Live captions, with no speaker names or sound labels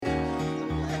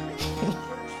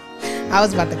I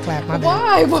was about to clap. My bad.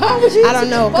 Why? Why would you? I don't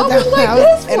know. Why would you like I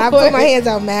this and I for? put my hands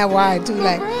out mad wide too, For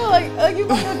like real, like you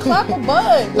about to clap a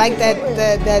bug. like that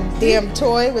damn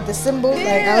toy with the symbol. Yeah,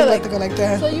 like I was about to go like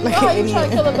that. So you like know how you try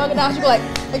to kill a bug and now you go like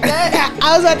that?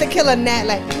 I was about to kill a gnat.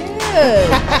 Like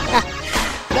Yeah.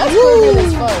 That's Caribbean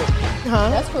as fuck. huh?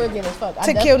 That's Caribbean as fuck.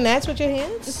 To kill gnats with your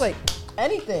hands? Just like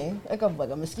anything, like a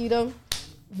mosquito.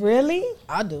 Really?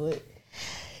 I'll do it.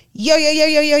 Yo.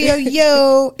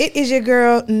 It is your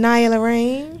girl, Nia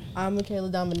Lorraine. I'm Michaela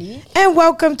Dominique. And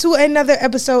welcome to another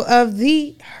episode of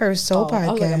the Her Soul Podcast.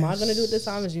 I was like, am I going to do it this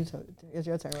time? It's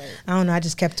your turn, right? I don't know. I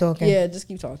just kept talking. Yeah, just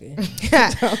keep talking.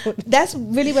 That's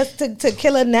really what to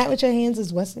kill a gnat with your hands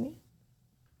is what's in it?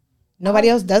 Nobody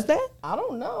else does that? I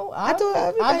don't know. I do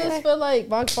everybody. I just feel like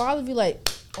my father be like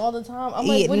all the time. I'm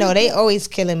like, Yeah, no, they always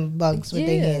killing bugs with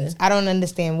their Yeah. hands. I don't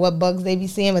understand what bugs they be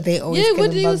seeing, but they always yeah, killing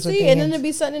what do you bugs with see? their And then hands. there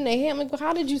be something in their hand. I'm like, well,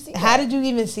 how did you see that? How did you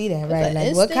even see that, right? an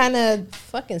Like, what instinct? kind of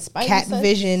fucking spidey cat sense,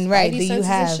 vision, right, spidey do you senses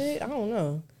and have? shit? I don't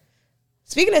know.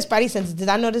 Speaking of spidey senses, did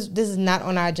I know this is not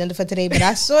on our agenda for today, but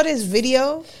I saw this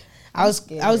video. I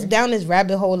was down this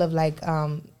rabbit hole of like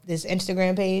this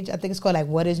Instagram page. I think it's called like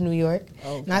What is New York?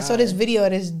 Oh, and I saw this video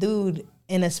of this dude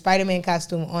in a Spider-Man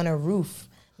costume on a roof,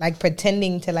 like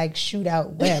pretending to like shoot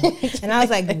out web. And I was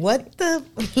like, what the,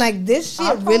 like this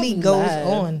shit really goes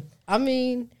on. I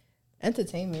mean,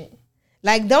 entertainment.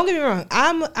 Like, don't get me wrong,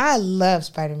 I love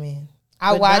Spider-Man.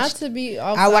 I But watched not to be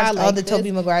all like the this.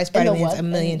 Tobey Maguire Spider-Mans what? a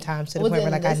million times to the Was point it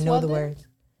where like in I this know the weather? words.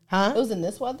 Huh? It was in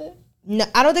this weather? No,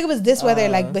 I don't think it was this weather.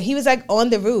 Like, but he was like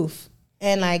on the roof,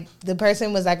 and like the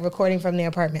person was like recording from their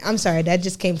apartment. I'm sorry, that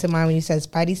just came to mind when you said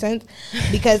Spidey sense,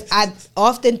 because I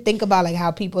often think about like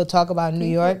how people talk about New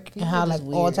York and how like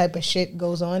all weird. type of shit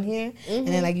goes on here, and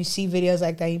then like you see videos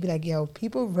like that, you be like, yo,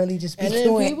 people really just be And then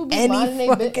doing people be any minding their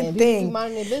fucking people be thing.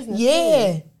 minding their business.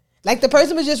 Yeah, too. like the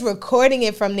person was just recording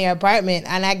it from their apartment,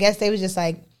 and I guess they was just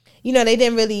like, you know, they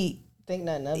didn't really. Think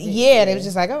nothing of it. Yeah, they was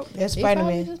just like, oh, there's They Spider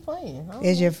probably Man. just playing. I don't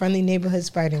There's know. your friendly neighborhood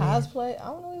Spider Man. Cosplay. I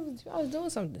don't know. I was doing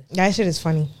something. That shit is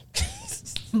funny.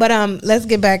 But let's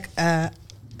get back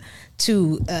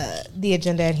to the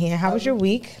agenda at hand. How was your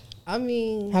week? I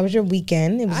mean, How was your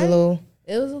weekend? It was a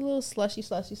little slushy,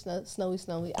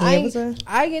 snowy. Yeah, it was a-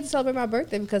 I get to celebrate my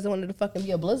birthday because I wanted to fucking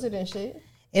be a blizzard and shit.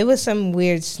 it was some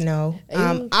weird snow.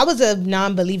 I was a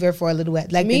non-believer for a little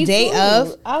bit. Like Me the day too.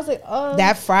 of I was like,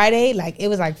 that Friday, like it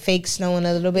was like fake snowing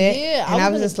a little bit. Yeah, and I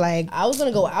was gonna- just like, I was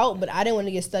gonna go out, but I didn't want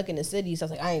to get stuck in the city, so I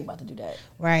was like, I ain't about to do that.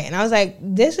 right. And I was like,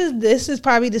 this is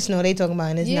probably the snow they talking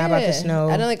about, and it's not about the snow.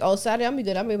 And then like, oh, Saturday, I'm be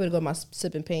good. I'm able to go to my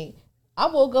sip and paint. I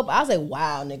woke up, I was like,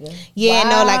 wow, nigga. Yeah,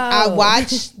 no, like I Wow.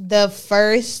 watched the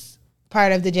first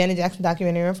part of the Janet Jackson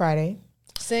documentary on Friday.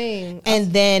 Same.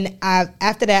 And then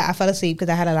after that, I fell asleep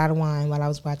because I had a lot of wine while I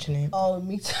was watching it. Oh,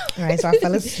 me too. All right, so I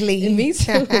fell asleep. Me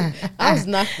too. I was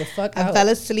knocked the fuck out. I fell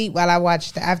asleep while I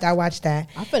watched after I watched that.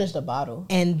 I finished a bottle.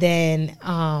 And then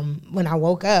when I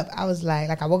woke up, I was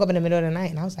like I woke up in the middle of the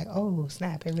night and I was like, oh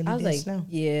snap, it really I was did like, snow.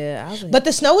 yeah. I was like, But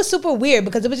the snow was super weird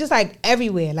because it was just like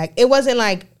everywhere. Like it wasn't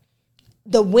like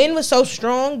the wind was so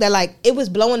strong that like it was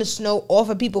blowing the snow off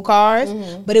of people's cars,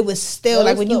 but it was still Well,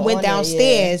 like it was when you still went on there,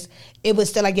 downstairs, it was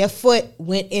still like your foot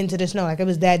went into the snow. Like it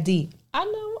was that deep. I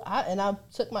know. I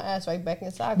took my ass right back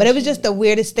inside. But it was just the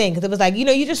weirdest thing because it was like, you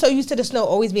know, you're just so used to the snow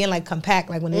always being like compact.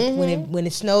 Like when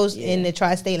it snows in the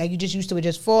tri-state, like you just used to it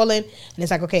just falling, and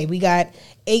it's like, okay, we got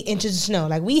 8 inches of snow.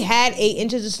 Like we had 8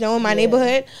 inches of snow in my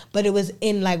neighborhood, but it was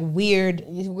in like weird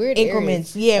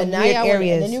increments. Areas. Yeah, and now weird y'all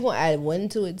areas. and then you're gonna add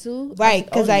wind to it too, Right,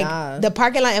 because nah. the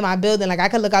parking lot in my building, like I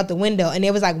could look out the window and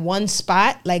there was like one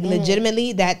spot, like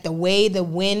legitimately, that the way the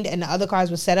wind and the other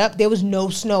cars were set up, there was no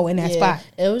snow in that spot.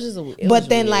 It was just. But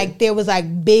then like there was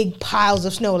like big piles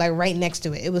of snow like right next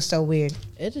to it. It was so weird.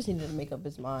 it just needed to make up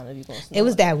its mind if you gonna snow. It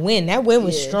was that wind. That wind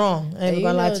was Yeah. strong. I ain't And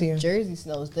gonna lie know, to you. Jersey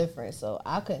snow is different, so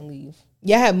I couldn't leave.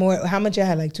 Y'all had more. How much y'all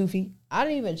had? Like 2 feet. I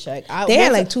didn't even check. They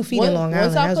had like 2 feet in Long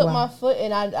Once Island. That I was put wild. my foot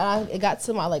and it got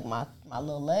to my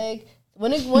little leg.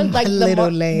 When it went like little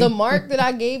leg. the mark that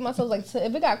I gave myself, like if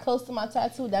it got close to my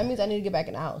tattoo, that means I need to get back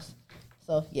in the house.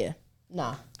 So yeah,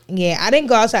 nah, Yeah, I didn't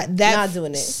go outside. That Not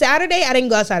doing it. Saturday, I didn't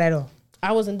go outside at all.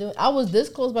 I wasn't doing. I was this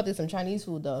close about to get some Chinese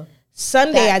food though.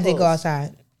 Sunday, That I did go close.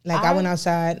 outside. Like I went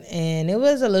outside and it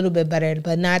was a little bit better,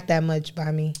 but not that much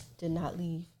by me. Did not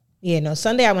leave. Yeah, no.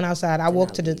 Sunday I went outside. I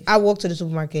walked to the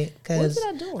supermarket because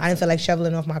What did I do on I didn't feel like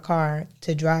shoveling off my car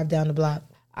to drive down the block.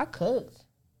 I cooked.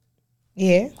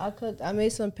 Yeah, I made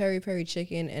some peri peri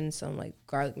chicken and some like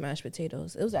garlic mashed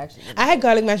potatoes. It was actually. I had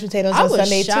garlic mashed potatoes I on was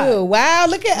Sunday shocked. too. Wow,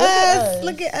 look at us. us.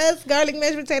 Look at us, garlic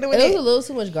mashed potato with It was it. a little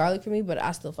too much garlic for me, but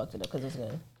I still fucked it up because it was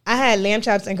good. I had lamb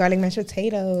chops and garlic mashed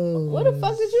potatoes. Where the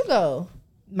fuck did you go?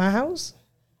 My house?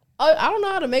 I don't know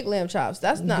how to make lamb chops.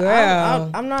 That's not. Girl.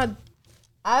 I'm not.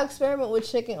 I experiment with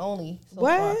chicken only. So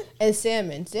What? far. And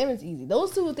salmon. Salmon's easy.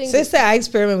 Those two things. Sister, I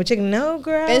experiment with chicken. No,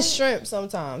 girl. And shrimp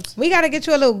sometimes. We gotta get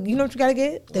you a little. You know what you gotta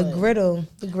get? The What? griddle.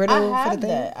 The griddle I for have the thing.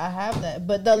 that. I have that.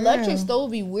 But the electric Girl.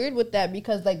 stove be weird with that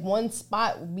because like one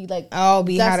spot would be like. Oh,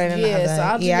 be hotter than the other. So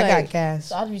I'll just, Yeah, I like, got gas.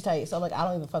 So I'll just be tight. So I'm like, I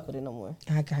don't even fuck with it no more.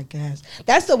 I got gas.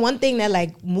 That's the one thing that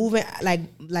like moving,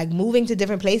 like moving to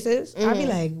different places. I'll be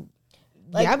like,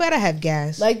 yeah, I better have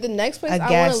gas. Like the next place A I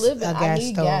gas- want to live in, a I gas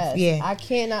need stove. gas. Yeah. I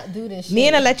cannot do this shit. Me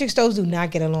and electric stoves do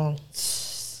not get along.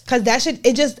 Cause that shit,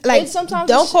 it just like It sometimes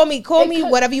don't it call me cook-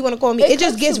 whatever you want to call me. it It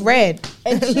just cooks gets too- red.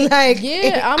 And she- like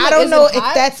yeah, I'm I like, don't is know it if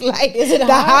hot? that's like Is it the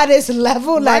hot? hottest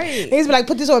level. Like Right. niggas be like,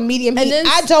 put this on medium heat. And then-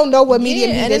 I don't know what medium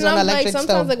Yeah, heat and is then on I'm electric like,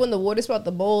 sometimes stove. like when the water spout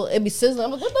the bowl, it be sizzling.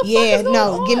 I'm like, what the Yeah, fuck is going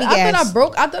no, on? give me I gas.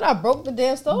 thought I broke the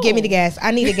damn stove. Give me the gas.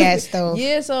 I need a gas stove.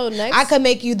 Yeah, so next. I could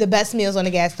make you the best meals on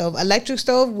a gas stove. Electric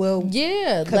stove will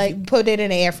Yeah, could like put it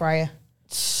in the air fryer.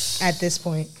 At this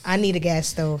point, I need a gas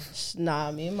stove.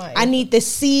 nah, me and my. I need to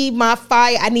see my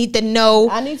fire. I need to know.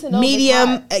 I need to know if it's medium.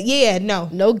 hot. Yeah, no.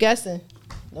 No guessing.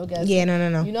 No guessing. Yeah,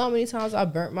 no. You know how many times I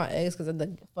burnt my eggs because of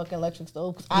the fucking electric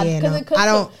stove? Yeah, no. It cooks I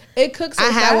don't- It cooks. So I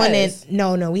had one in. fast.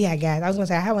 No, we had gas. I was gonna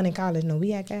say I had one in college. No,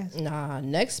 we had gas. Nah,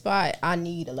 next spot I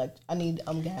need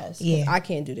gas. Yeah. I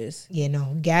can't do this. Yeah,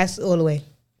 no, gas all the way.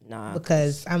 Nah,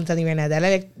 Because I'm telling you right now,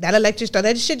 that electric stove,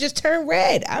 that shit just turned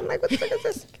red. I'm like, what the fuck is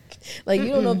this? like you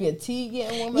don't know if your tea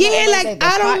getting warm. or Yeah, not, like the I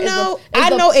pot don't is know. the- is I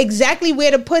the- know exactly where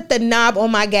to put the knob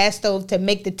on my gas stove to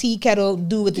make the tea kettle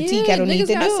do what the tea kettle needs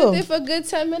to niggas gotta sit there do. for a good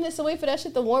 10 minutes to wait for that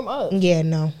shit to warm up. Yeah,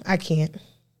 no, I can't.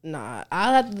 Nah,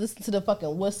 I'll have to listen to the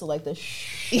fucking whistle like the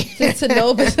shh to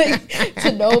know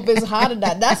if it's hot or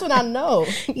not. That's when I know.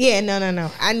 Yeah, no.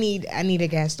 I need a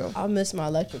gas stove. I miss my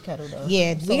electric kettle though.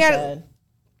 Yeah, So we got sad.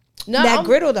 No, that I'm-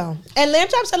 griddle though. And lamb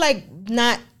chops are like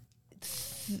not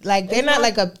like they're It's not not-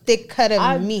 like a thick cut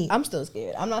of meat. I'm still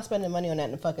scared. I'm not spending money on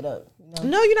that to fuck it up. You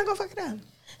know? No, you're not gonna fuck it up.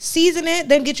 Season it,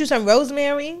 then get you some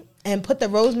rosemary and put the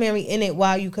rosemary in it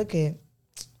while you cook it.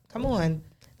 Come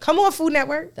on, Food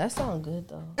Network. That sounds good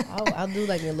though. I'll do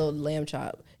like a little lamb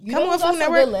chop. You Come know on, who got Food some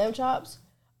Network. good lamb chops?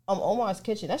 Omar's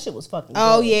Kitchen. That shit was fucking.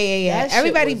 Oh good. yeah. That shit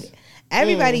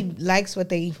Everybody was- likes what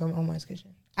they eat from Omar's Kitchen.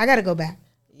 I gotta go back.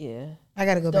 Yeah. I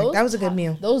gotta go back. That was a good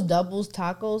meal. Those doubles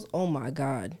tacos. Oh my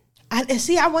god.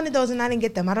 I wanted those and I didn't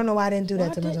get them. I don't know why I didn't do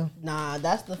that to myself. Nah,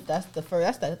 that's the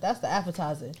first. That's the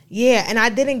appetizer. Yeah, and I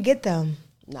didn't get them.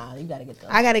 Nah, you gotta get them.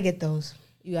 I gotta get those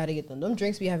You gotta get them. Them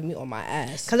drinks be having me on my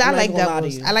ass. because I like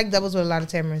doubles. I like doubles with a lot of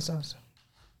tamarind sauce.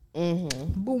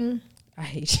 Mm-hmm. Boom. I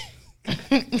hate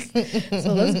you.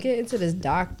 So let's get into this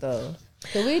doc though.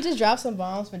 Can we just drop some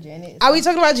bombs for Janet? Are we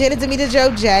talking about Janet Demeter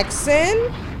Joe Jackson?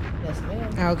 Yes,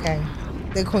 ma'am. Okay,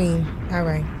 the queen. All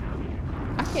right.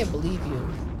 I can't believe you.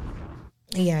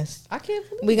 Yes. I can't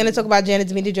believe We're gonna talk about Janet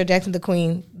Demeter Joe Jackson, the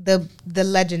queen, the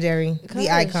legendary, the Cause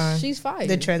icon. she's fire.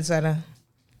 The trendsetter.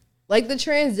 Like the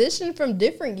transition from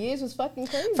different years was fucking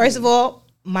crazy. First of all,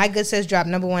 My Good Sis dropped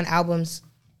 #1 albums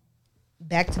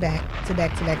back to back. we're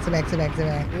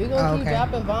gonna keep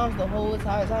dropping bombs the whole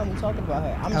entire time we talking about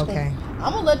her. I'm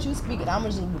gonna let you speak it. I'm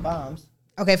gonna just do bombs.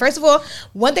 Okay, first of all,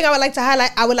 one thing I would like to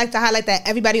highlight that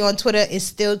everybody on Twitter is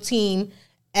still team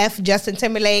F Justin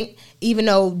Timberlake, even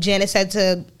though Janet said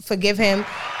to forgive him.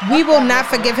 We will not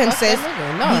forgive him, Fuck that sis,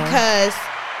 nigga, no. because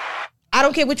I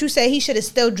don't care what you say, he should have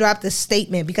still dropped a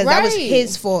statement because that was Right.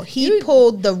 his fault. He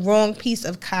pulled the wrong piece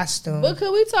of costume. But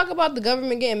could we talk about the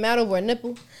government getting mad over a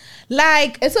nipple?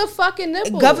 Like, It's a fucking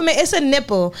nipple. government, it's a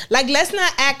nipple. Like, let's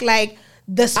not act like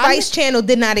the Spice Channel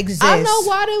did not exist. I know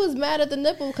why they was mad at the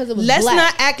nipple because it was Let's black.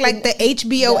 not act like the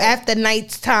HBO Yeah. After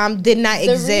Nights time did not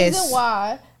The exist. reason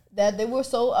why that they were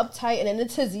so uptight and in a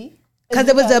tizzy is 'Cause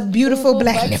it was a because beautiful it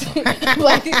was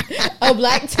black a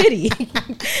black titty.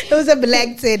 It was a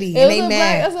black titty, It and was they a mad.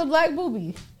 black. That's a black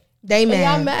booby. They And y'all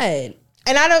mad. mad.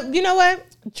 And I don't. You know what?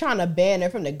 Trying to ban her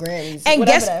from the Grammys. And whatever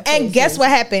guess that place guess is. what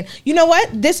happened? You know what?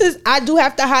 I do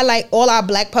have to highlight all our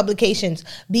black publications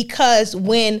because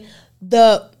when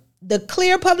the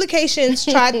clear publications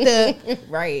tried to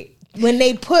Right. when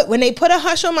they put a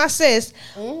hush on my sis,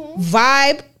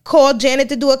 Vibe called Janet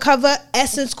to do a cover,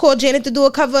 Essence called Janet to do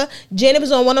a cover. Janet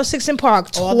was on 106 in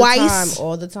Park twice.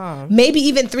 All the time. Maybe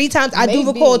even 3 times. I do Maybe.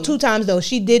 recall 2 times though.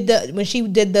 She did when she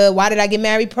did the Why Did I Get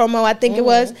Married promo, I think it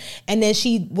was. And then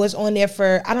she was on there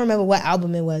for, I don't remember what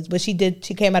album it was, but she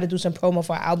came out to do some promo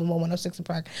for her album on 106 in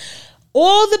Park.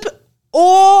 All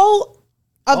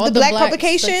of the black blacks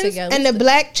publications stuck together. and the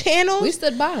black channels, We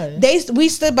stood by her. we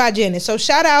stood by Janet. So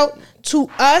shout out to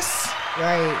us.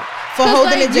 Right. for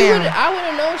holding it down. I would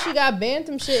have known she got banned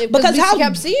from shit because we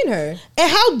kept seeing her.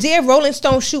 And how dare Rolling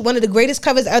Stone shoot one of the greatest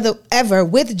covers ever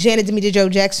with Janet Demetra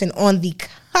Jackson on the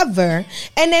cover,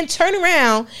 and then turn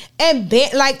around and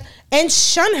and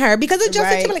shun her because of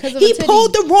Justin Timberlake. He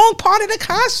pulled the wrong part of the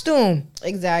costume.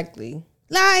 Exactly.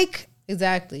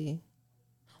 Exactly.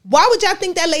 Why would y'all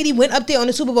think that lady went up there on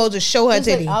the Super Bowl to show her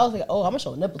titty? I was like, oh, I'm gonna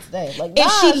show a nipple today. Like, nah,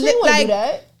 she didn't want to do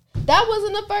that. That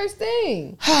wasn't the first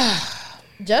thing.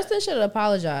 Justin should have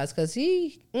apologized because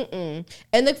and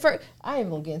the first, I ain't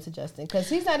even gonna get into Justin because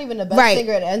he's not even the best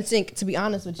singer at NSYNC. To be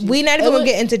honest with you, we not even gonna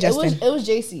get into Justin. It was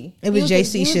JC. It was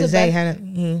JC Chazé.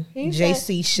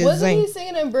 JC Chazé. Wasn't he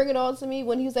singing and Bring It All to Me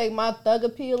when he was like my thug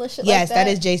appeal and shit? Yes, like that?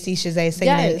 That is JC Chazé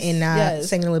singing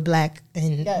singing with Black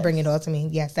and Bring It All to Me.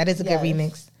 Yes, that is a good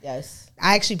remix. Yes.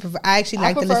 I actually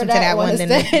like to listen to that one than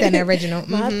the original.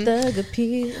 My thug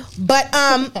appeal. But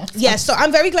so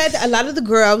I'm very glad that a lot of the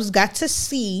girls got to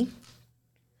see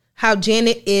how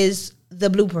Janet is the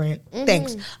blueprint.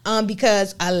 Thanks.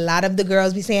 Because a lot of the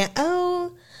girls be saying,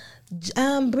 "Oh,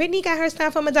 Britney got her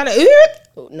style from Madonna."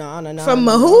 No. From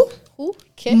who? Who?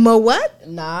 What?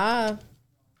 Nah.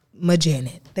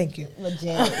 Janet. Thank you.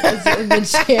 Janet.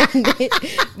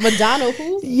 Madonna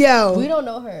who? Yo. We don't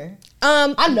know her.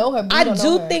 I know her. But I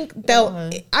do think though.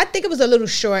 I think it was a little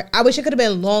short. I wish it could have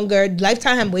been longer.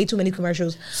 Lifetime had way too many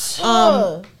commercials.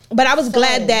 But I was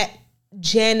glad that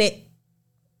Janet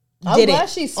did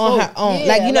it on her own.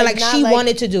 Yeah, she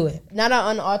wanted to do it. Not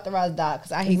an unauthorized doc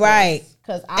because I hate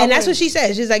and that's what she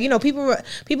said. She's like,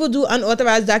 people do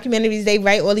unauthorized documentaries. They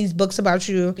write all these books about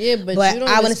you. Yeah, but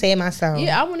I want to say it myself.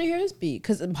 Yeah, I want to hear it speak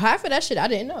because half of that shit I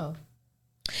didn't know.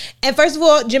 And first of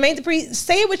all, Jermaine Dupri,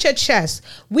 say it with your chest.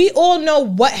 We all know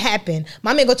what happened.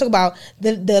 My man go talk about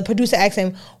the producer asked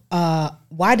him,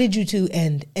 why did you two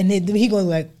end? And then he goes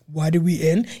like, why did we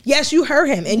end? Yes, you heard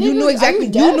him, and you knew exactly.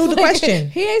 You knew the question.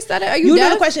 He ain't started. Are you knew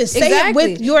the question. Say it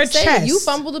with your chest. You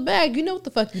fumbled the bag. You know what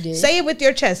the fuck you did. Say it with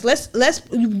your chest. Let's.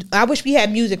 I wish we had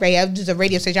music right here. Just a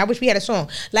radio station. I wish we had a song.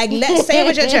 Let's say it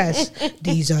with your chest.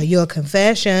 These are your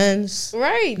confessions.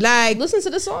 Right. Listen to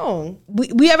the song.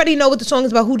 We already know what the song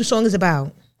is about. Who the song is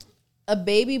about? A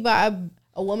baby by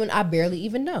a woman I barely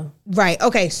even know. Right.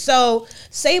 Okay. So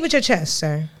say it with your chest,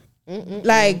 sir. You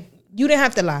didn't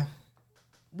have to lie.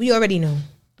 We already knew.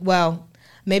 Well,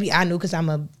 maybe I knew because I'm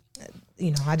I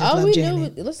just love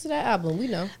Janet. Listen to that album. We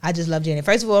know. I just love Janet.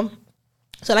 First of all,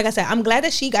 so like I said, I'm glad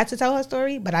that she got to tell her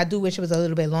story, but I do wish it was a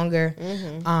little bit longer.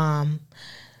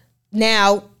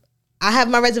 Now, I have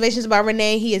my reservations about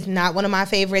Renee. He is not one of my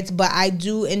favorites, but I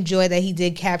do enjoy that he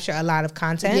did capture a lot of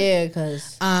content. Yeah,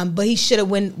 because... but he should have,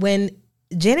 when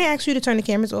Janet asked you to turn the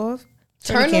cameras off,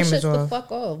 Turn those shit the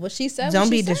fuck off. What she said. Don't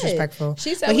be disrespectful.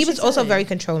 She said, but he was also very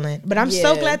controlling. But I'm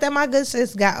so glad that my good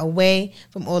sis got away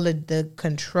from all of the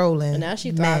controlling. And now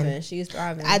she's thriving. She's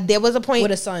thriving. There was a point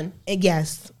with a son.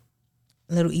 Yes,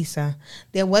 little Issa.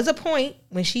 There was a point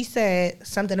when she said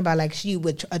something about she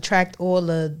would attract all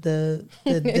of the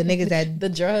niggas that the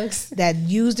drugs that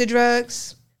use the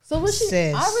drugs. So was she?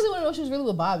 Sis. I really want to know if she was really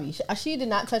with Bobby. She did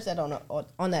not touch that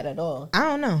on that at all. I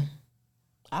don't know.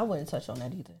 I wouldn't touch on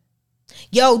that either.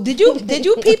 Yo, did you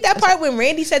peep that part when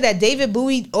Randy said that David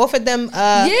Bowie offered them?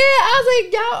 Yeah, I was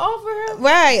like, y'all offer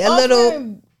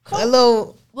him a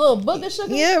little booger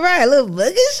sugar. Yeah, right, a little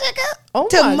booger sugar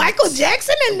to Michael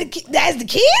Jackson and that's the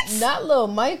kids. Not little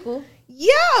Michael.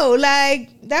 Yo,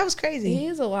 that was crazy. He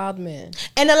is a wild man,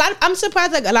 and I'm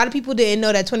surprised. A lot of people didn't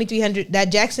know that 2300,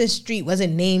 that Jackson Street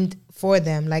wasn't named for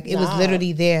them. It was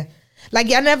literally there.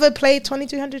 Y'all never played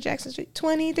 2300 Jackson Street.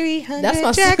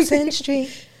 2300 Jackson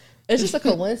Street. It's just a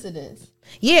coincidence.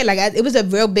 Yeah, it was a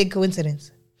real big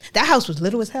coincidence. That house was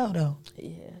little as hell, though.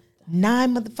 Yeah.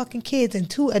 9 motherfucking kids and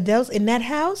 2 adults in that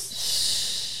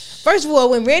house. First of all,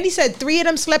 when Randy said 3 of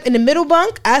them slept in the middle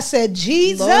bunk, I said,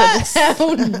 Jesus.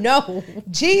 Oh, no.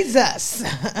 Jesus.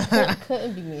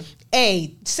 Couldn't be me.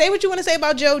 Hey, say what you want to say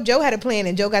about Joe. Joe had a plan,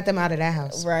 and Joe got them out of that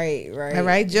house. Right. All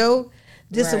right, Joe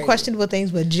did some questionable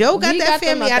things, but Joe got that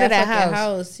family out of that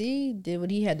house. He did what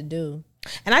he had to do.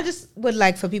 And I just would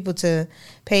like for people to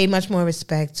pay much more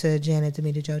respect to Janet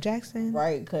Demetra Jackson.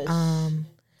 Right, because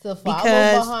to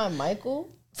follow behind Michael.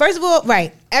 First of all,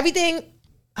 right, everything,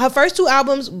 her first 2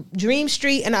 albums, Dream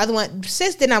Street and the other one,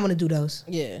 Sis did not want to do those.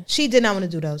 Yeah. She did not want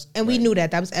to do those. And we knew that.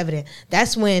 That was evident.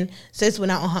 That's when Sis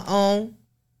went out on her own.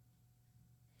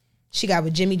 She got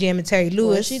with Jimmy Jam and Terry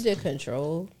Lewis. Well, she did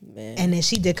Control, man. And then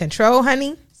she did Control,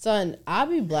 honey. Son, I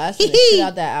be blasting the shit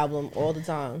out that album all the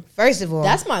time. First of all,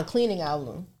 that's my cleaning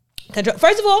album. Control.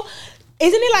 First of all,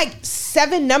 Isn't it like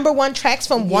 7 #1 tracks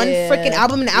from one freaking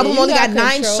album? And the album only got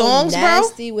 9 songs,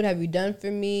 Nasty, bro. What Have You Done For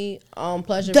Me?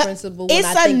 Pleasure Principle. It's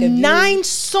a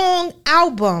 9-song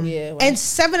album. Yeah, and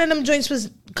 7 of them joints was,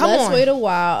 Let's Wait a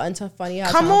While until Funny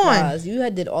How Time Flies. You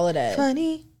did all of that.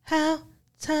 Funny how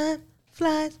time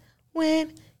flies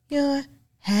when you're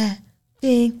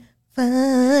having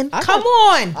fun. Come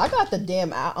on. I got the damn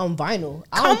vinyl.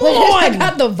 Come on. I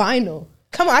got the vinyl.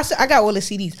 Come on, I got all the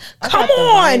CDs. Come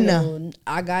on.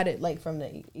 I got it like from the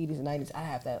 80s and 90s. I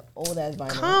have that old ass vinyl.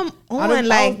 Come on.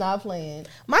 I was not playing.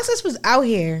 My sis was out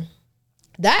here.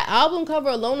 That album cover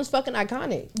alone is fucking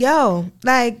iconic. Yo,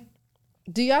 like.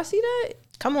 Do y'all see that?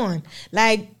 Come on.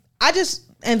 Like, I just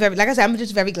am very, like I said, I'm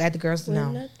just very glad the girls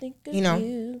know. You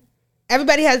know.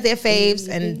 Everybody has their faves,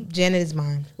 and Janet is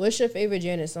mine. What's your favorite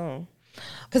Janet song?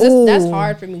 Because that's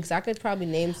hard for me, because I could probably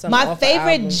name some. My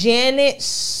favorite Janet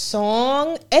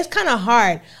song, it's kind of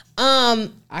hard.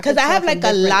 Because I have like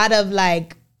a lot of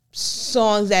like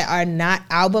songs that are not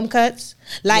album cuts.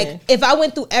 Like if I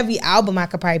went through every album, I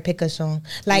could probably pick a song.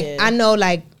 Like I know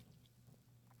like,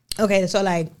 okay, so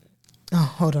like, oh,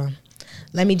 hold on.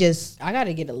 Let me just. I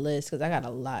gotta get a list because I got a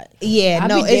lot. Yeah,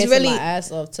 no, it's really my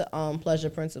ass off to Pleasure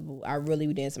Principle. I really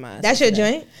be dancing my ass. That's your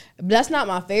joint. But that's not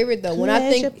my favorite though. When I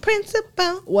think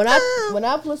Principle, when I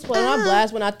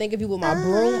blast, when I think of you with my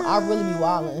broom, I really be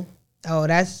wilding. Oh,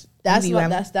 that's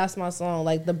my song.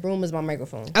 Like the broom is my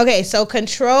microphone. Okay, so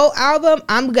Control album.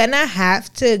 I'm gonna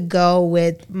have to go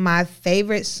with my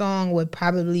favorite song. Would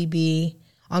probably be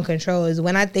on Control. Is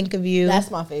When I Think of You. That's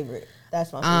my favorite.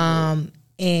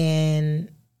 And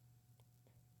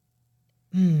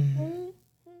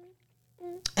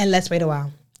Let's Wait a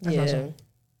While. That's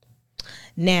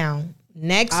now,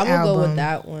 next album. I will go with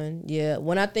that one. Yeah,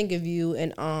 When I Think of You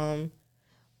and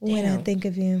When I Think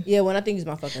of You. Yeah, When I Think is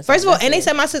my fucking song. First of all, and they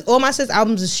said all my sis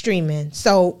albums are streaming.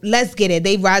 So let's get it.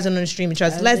 They rising on the streaming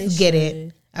charts. Let's get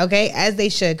it. Okay, as they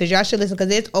should, because y'all should listen, because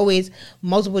there's always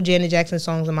multiple Janet Jackson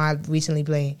songs on my recently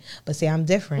played. But see, I'm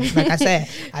different. Like I said,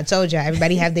 I told y'all,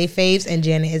 everybody have their faves, and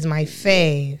Janet is my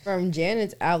fave. From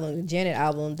Janet album,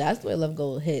 That's The Way Love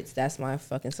Goes hits. That's my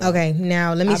fucking song. Okay,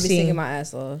 now let me see. I'll be singing my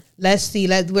ass off. Let's see.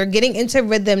 We're getting into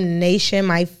Rhythm Nation,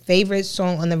 my favorite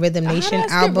song on the Rhythm Nation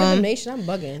album. Rhythm Nation, I'm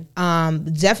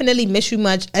bugging. Definitely Miss You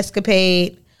Much,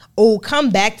 Escapade. Oh, Come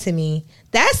Back to Me.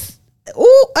 That's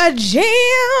a jam.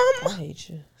 I hate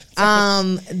you.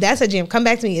 That's a jam. Come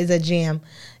Back to Me is a jam.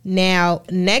 Now,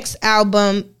 next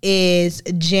album is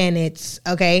Janet's,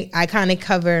 okay? Iconic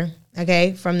cover,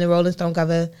 okay? From the Rolling Stone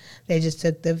cover. They just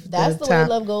took the That's the Way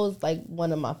Love Goes, like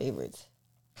one of my favorites.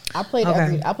 I played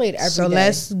every day. So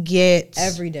let's get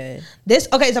every day. This.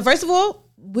 Okay, so first of all,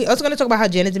 we also going to talk about how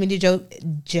Janet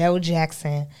Joe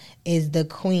Jackson is the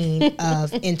queen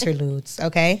of interludes,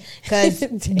 okay? Because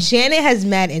Janet has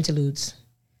mad interludes.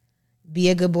 Be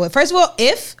a Good Boy. First of all,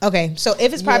 If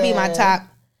is probably my top.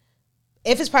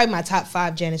 If it's probably my top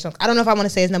 5 Janet songs. I don't know if I want to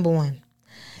say it's number 1.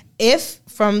 If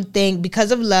from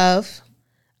Because of Love.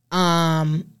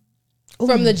 From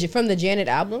the Janet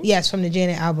album. Yes, from the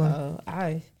Janet album.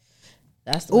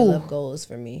 That's the Way Love Goes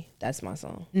for me. That's my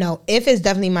song. No, If is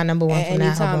definitely my number 1 from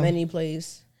that album. Anytime, any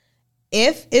place.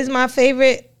 If is my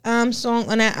favorite song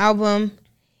on that album,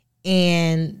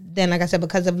 and then like I said,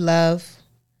 Because of Love.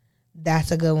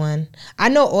 That's a good one. I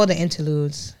know all the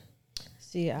interludes.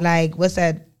 See, like what's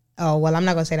that? Oh well, I'm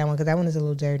not gonna say that one because that one is a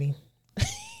little dirty.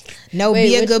 No, Wait,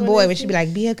 Be a Good Boy. We should be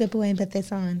like, be a good boy and put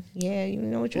this on. Yeah, you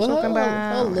know what you're talking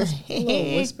about. Her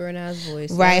little whispering ass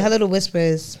voice. Right, her little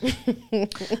whispers.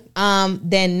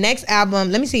 Then next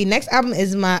album, let me see. Next album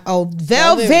is my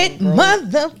Velvet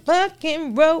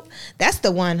Motherfucking Rope. That's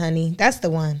the one, honey. That's the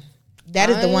one. That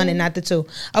is the one and not the 2.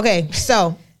 Okay,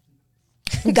 so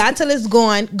God Till It's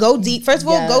Gone. Go Deep. First of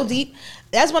all, Go Deep.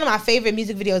 That's one of my favorite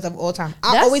music videos of all time.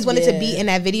 I always wanted to be in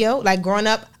that video. Like growing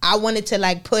up, I wanted to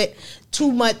like put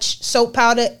too much soap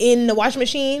powder in the washing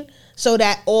machine so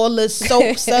that all the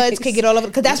soap suds could get all over.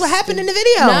 Because that's what happened in the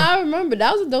video. Nah, I remember.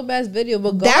 That was a dope ass video.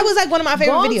 But that was like one of my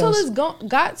favorite videos.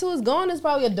 Got Till It's Gone is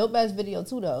probably a dope ass video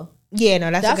too, though. Yeah,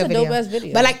 no, that's a good dope ass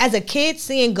video. But like as a kid,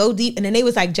 seeing Go Deep, and then they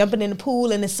was like jumping in the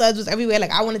pool and the suds was everywhere.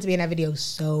 Like I wanted to be in that video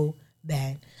so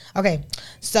bad. Okay,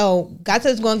 so God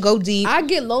Till It's Gonna Go Deep. I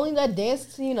get lonely. That dance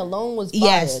scene alone was fire.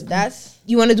 Yes,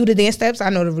 you want to do the dance steps? I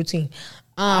know the routine.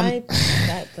 I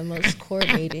got the most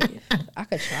coordinated. I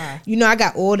could try. You know, I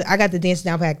got the dance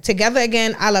down pack. Together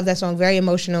Again. I love that song. Very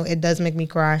emotional. It does make me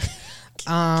cry.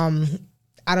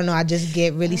 I I don't know. I just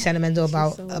get really sentimental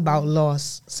about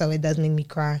loss, so it does make me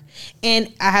cry.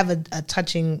 And I have a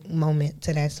touching moment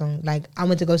to that song. Like, I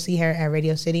went to go see her at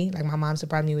Radio City. Like, my mom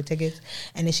surprised me with tickets,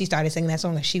 and then she started singing that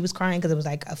song, and she was crying because it was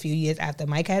like a few years after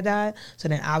Mike had died. So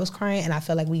then I was crying, and I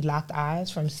felt like we locked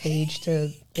eyes from stage to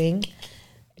thing.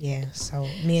 Yeah. So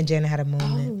me and Jenna had a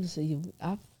moment.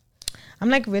 I'm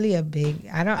like really a big.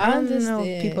 I don't know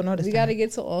if people know this. We got to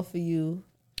get to All For You.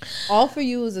 All For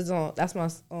You is a song. That's my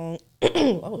song.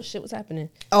 Oh shit, what's happening?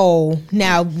 Oh,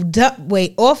 now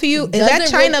wait. All For You, is that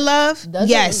China Love?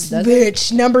 Yes,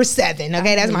 bitch. Number 7.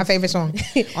 Okay, that's my favorite song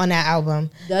on that album.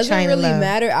 Doesn't China really Love.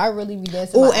 Matter. I really be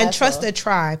dancing. Oh, and Trust the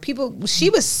Tribe. People, she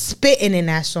was spitting in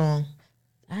that song.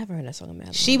 I haven't heard that song in my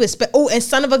album. She was spit. Oh, and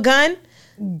Son of a Gun.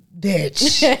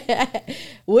 Bitch.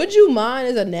 Would You Mind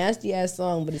is a nasty ass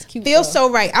song, but it's cute. Feels so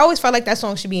right. I always felt like that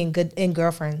song should be in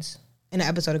Girlfriends. In an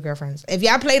episode of Girlfriends. If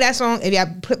y'all play that song, if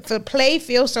y'all play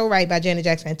Feel So Right by Janet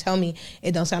Jackson, and tell me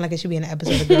it don't sound like it should be in an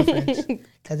episode of Girlfriends.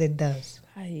 Because it does.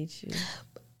 I hate you.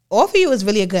 All For You is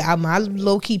really a good album. I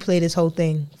low-key play this whole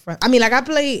thing. I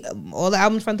play all the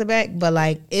albums front to back, but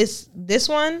like, it's this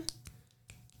one.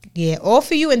 Yeah, All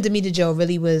For You and Demita Joe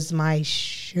really was my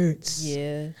shirts.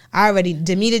 Yeah.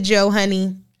 Demita Joe,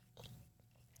 honey.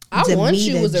 I Want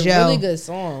You was a really good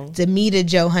song. Demita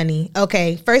Joe, honey.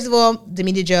 Okay, first of all,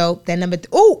 Demita Joe, that number.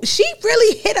 She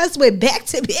really hit us with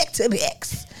back-to-backs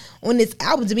on this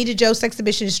album. Demita Joe, Sex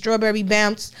Ambition, Strawberry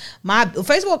Bounce.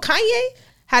 First of all, Kanye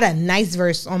had a nice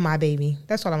verse on My Baby.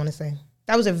 That's all I want to say.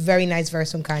 That was a very nice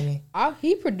verse from Kanye.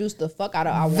 He produced the fuck out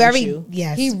of I Want You.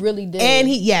 Yes. He really did.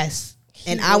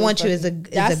 And I Want You is a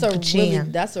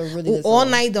jam. That's a really good song. All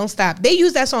Night Don't Stop. They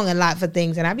use that song a lot for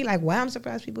things, and I'd be like, wow, I'm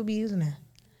surprised people be using that.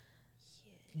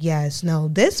 Yes, no,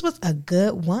 this was a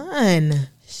good one.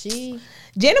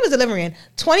 Janet was delivering.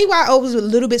 20YO was a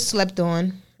little bit slept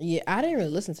on. Yeah, I didn't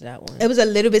really listen to that one. It was a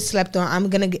little bit slept on.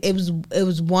 It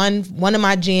was one of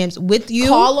my jams. With You,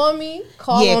 Call on Me.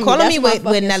 Call on Me with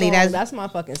Nelly. That's my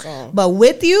fucking song. But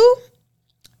With You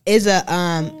is that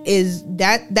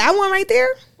one right there.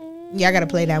 Y'all gotta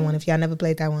play that one. If y'all never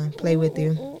played that one, play With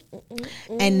You.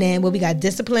 And then we got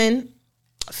Discipline,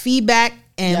 Feedback.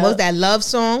 And what was that Love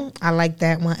Song? I like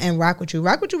that one. And Rock With You.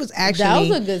 Rock With You was actually... That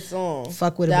was a good song.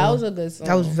 Fuckwittable. That was a good song.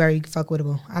 That was very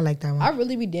fuckwittable. I like that one. I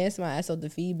really be dancing my ass off to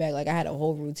Feedback. Like, I had a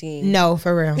whole routine. No,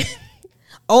 for real.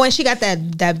 And she got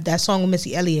that song with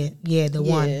Missy Elliott. Yeah, the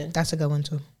one. That's a good one,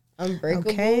 too. Unbreakable.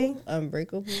 Okay.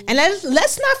 Unbreakable. And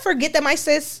let's not forget that my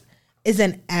sis is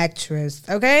an actress,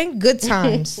 okay? Good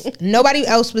times. Nobody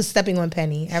else was stepping on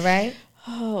Penny, all right?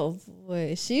 Oh,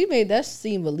 boy. She made that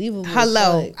seem believable.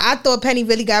 Hello. I thought Penny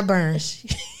really got burned.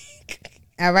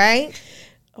 All right?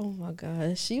 Oh, my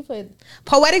God. She played...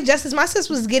 Poetic Justice. My sis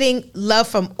was getting love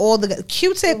from all the...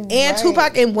 Q-Tip and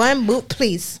Tupac in one boot,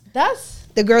 please.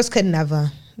 The girls could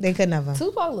never. They could never.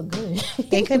 Tupac looked good.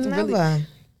 They could never.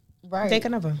 Right. They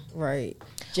could never. Right.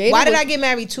 Why did I get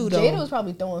married too, though? Jada was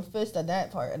probably throwing fists at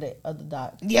that part of the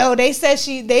doc. Yo, they said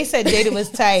Jada was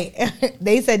tight.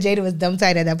 They said Jada was dumb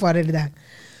tight at that part of the doc.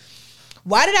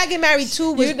 Why did I get married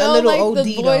too? Was a little like OD,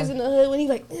 the boys in the hood when he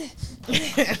like.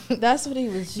 That's what he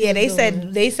was. Yeah, they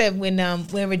said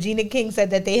when Regina King said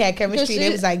that they had chemistry,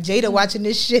 they was like Jada watching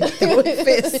this shit throwing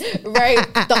fists. Right,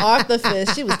 the Arthur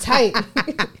fist. She was tight.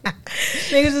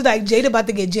 Niggas was like Jada about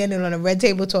to get Janet on a red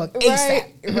table talk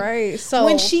ASAP. Right. So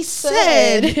when she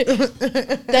said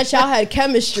that y'all had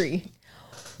chemistry,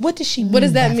 what does she mean? What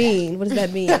does that mean? What does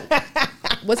that mean?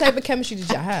 What type of chemistry did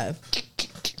y'all have?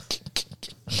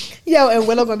 Yo, and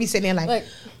Willow gonna be sitting there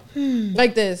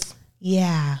like this.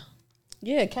 Yeah.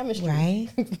 Yeah, chemistry. Right?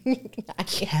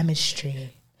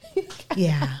 Chemistry.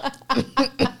 Yeah.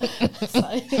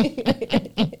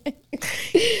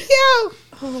 Yo.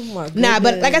 Oh my god. Nah,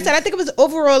 but like I said, I think it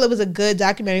was a good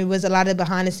documentary. It was a lot of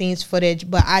behind the scenes footage,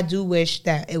 but I do wish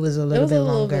that it was a little bit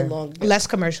longer. Less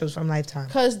commercials from Lifetime.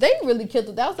 Because they really killed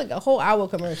it. That was like a whole hour of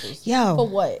commercials. Yo. For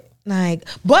what?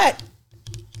 But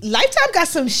Lifetime got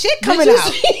some shit coming out.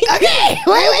 Okay.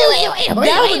 Wait.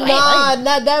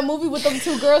 Not that movie with them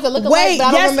two girls that look alike, but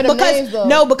I don't remember the names though.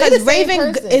 No, because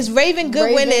Raven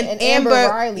Goodwin and Amber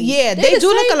Riley. Yeah, they do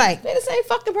look alike. They're the same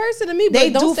fucking person to me, but they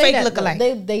don't do fake look alike.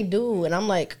 They do, and I'm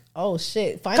like, oh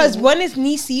shit. Because one is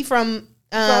Niecy from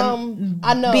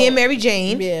I know Being Mary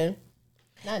Jane. Yeah.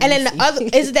 And then the other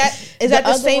is that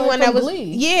the same one that was Glee.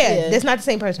 Yeah, that's not the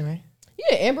same person, right?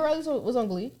 Yeah, Amber Riley was on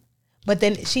Glee. But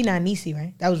then she not Niecy,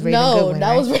 right? That was Raven Goodwin, that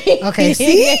right? was Raven. Okay,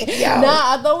 see?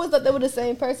 Nah, I thought they were the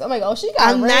same person. I'm like, oh, she got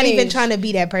I'm range. not even trying to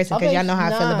be that person because Okay, y'all know how I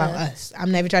feel about us.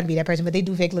 I'm never trying to be that person, but they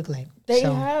do fake look like. They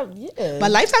have, yeah.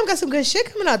 But Lifetime got some good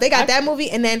shit coming out. They got that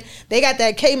movie, and then they got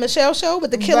that K. Michelle show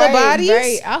with the killer bodies.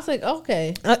 Right. I was like,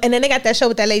 okay. And then they got that show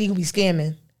with that lady who be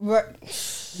scamming. Right.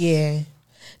 Yeah.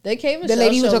 They came. The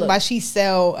lady who was talking about she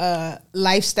sell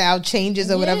lifestyle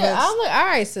changes or whatever. I'm like, all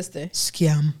right, sister.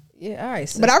 Scam. Yeah, all right,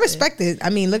 sister. But I respect it.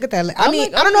 I mean, look at that. I I'm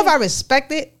mean, like, I don't know if okay. I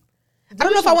respect it. I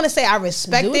don't know if I want to say I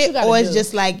respect it or it's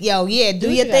just like, yo, yeah,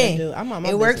 do your thing.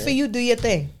 It worked for you, do your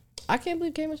thing. I can't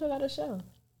believe K. Michelle got a show.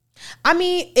 I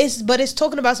mean, it's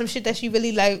talking about some shit that she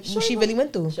really like. She really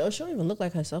went through. She don't even look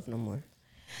like herself no more.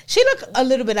 She looked a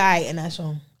little bit alright in that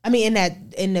song. I mean,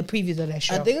 in the previews of that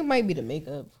show. I think it might be the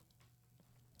makeup.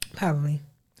 Probably.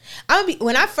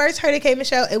 When I first heard of K.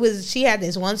 Michelle, she had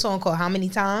this one song called "How Many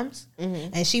Times,"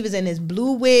 and she was in this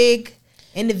blue wig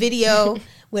in the video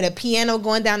with a piano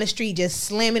going down the street, just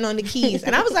slamming on the keys.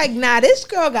 And I was like, nah, this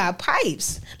girl got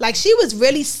pipes. Like she was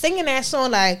really singing that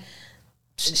song. Like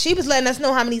she was letting us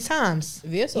know how many times.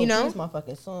 VSOP is my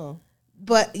fucking song.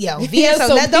 But yo,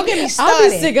 VSOP, don't get me started. I'll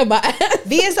be sick of my ass.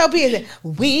 VSOP is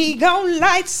we gon'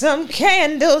 light some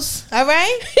candles, all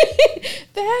right?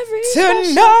 Very tonight.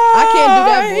 Special. I can't do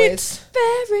that voice.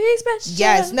 Very special.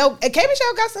 Yes, no. K.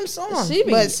 Michelle got some songs,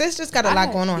 but sister's got a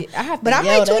lot going on. But I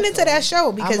might tune into that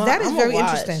show because that is very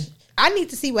interesting. I need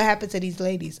to see what happened to these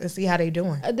ladies and see how they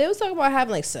doing. They was talking about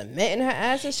having like cement in her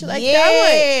ass and shit like that.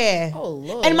 Yeah. Like, oh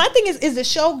Lord. And my thing is the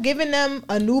show giving them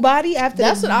a new body after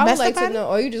that's what I would like body? to know.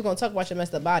 Or you just gonna talk about your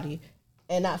messed up body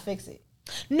and not fix it?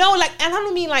 No, like, and I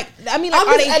don't mean like, are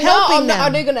they helping them?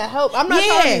 Are they gonna help? I'm not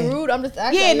trying to be rude. I'm just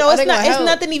asking. Yeah, no, it's not. It's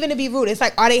nothing even to be rude. It's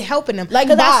like, are they helping them? Like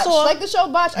Botch, like the show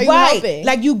Botch. Are you helping?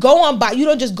 Like you go on Botch. You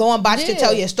don't just go on Botch to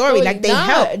tell your story. So like they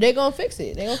help. They're gonna fix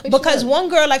it. They gonna fix because one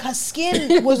girl, like her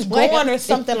skin was gone or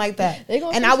something like that.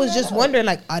 And I was just wondering,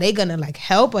 like, are they gonna like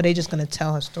help or are they just gonna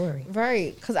tell her story?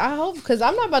 Right. Because I hope. Because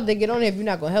I'm not about to get on it if you're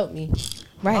not gonna help me.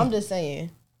 Right. I'm just saying.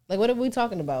 Like, what are we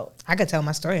talking about? I could tell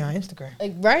my story on Instagram.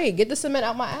 Like, right. Get the cement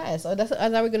out my ass. That's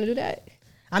how we're going to do that.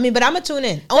 I mean, but I'm going to tune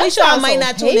in. Only show I might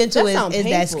not tune into is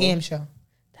that scam show.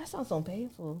 That sounds so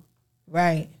painful.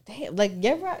 Right. Damn. Like,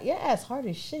 your ass hard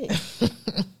as shit.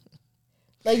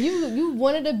 Like, you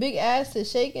wanted a big ass to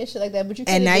shake and shit like that, but you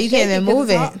can't. And now you can't even move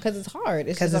it. Because it's hard.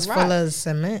 Because it's full of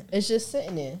cement. It's just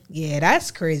sitting there. Yeah,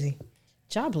 that's crazy.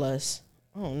 Jobless.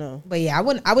 I don't know. But yeah,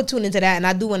 I would tune into that, and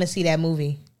I do want to see that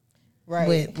movie.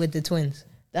 Right. With the twins.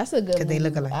 That's a good movie. Because they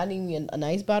look alike. I need a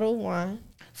nice bottle of wine.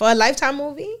 For a Lifetime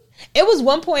movie? It was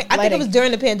one point, I think it was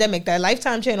during the pandemic, that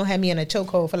Lifetime channel had me in a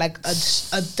chokehold for like a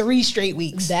 3 straight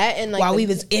weeks. That and like while we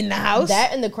was in the house.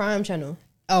 That and the crime channel.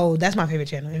 Oh, that's my favorite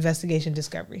channel, Investigation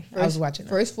Discovery. I was watching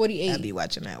that. First 48. I'd be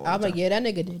watching that all I'm like, yeah, that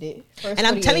nigga did it. And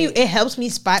I'm telling you, it helps me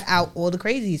spot out all the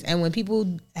crazies. And when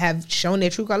people have shown their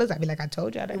true colors, I'd be like, I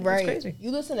told y'all that was crazy.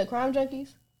 You listen to Crime Junkies?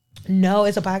 No,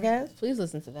 it's a podcast? Please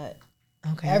listen to that.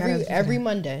 Okay. Every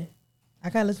Monday. I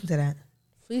gotta listen to that.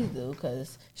 Please do,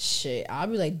 because shit, I'll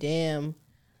be like, damn.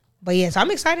 But yeah, so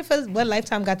I'm excited for what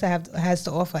Lifetime has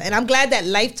to offer. And I'm glad that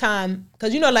Lifetime,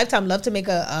 because you know Lifetime love to make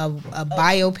a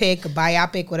biopic, a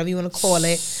biopic, whatever you want to call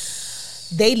it.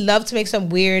 They love to make some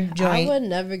weird joint. I would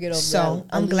never get over that. So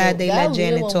I'm glad they let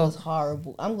Janet talk. That was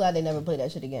horrible. I'm glad they never played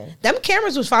that shit again. Them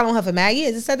cameras was following her for mad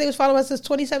years. It said they was following us since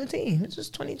 2017. This was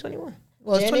 2021.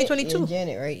 Well, it's 2022.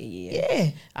 Janet, right?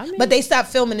 Yeah. I mean, but they stopped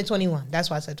filming in 21. That's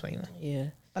why I said 21. Yeah.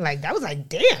 But like, that was like,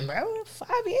 damn, bro. 5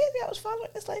 years I was following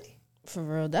this lady. For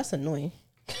real, that's annoying.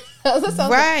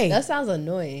 That sounds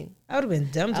annoying. I would have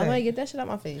been dumb. I might get that shit out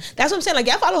my face. That's what I'm saying. Like,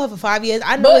 y'all follow her for 5 years.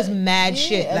 I know it's mad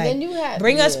shit. And like, then you have,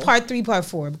 bring us part 3, part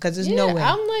 4, because there's no way.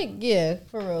 I'm like, yeah,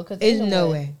 for real. Cause there's no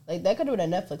way. Like, that could have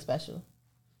been a Netflix special.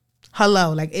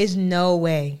 Hello, like, it's no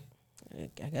way.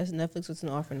 I guess Netflix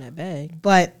wasn't offering that bag.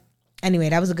 But anyway,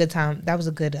 that was a good time. That was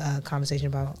a good conversation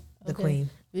about the Queen.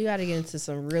 We got to get into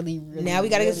some really, really. Now we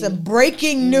got to get some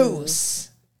breaking news.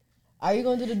 Are you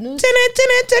going to do the news?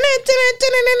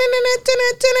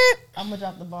 I'm going to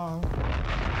drop the bomb.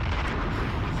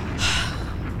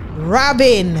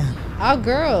 Robin. Our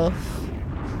girl.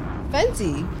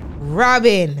 Fenty.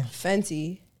 Robin.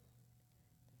 Fenty.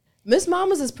 Miss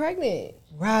Mamas is pregnant.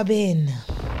 Robin.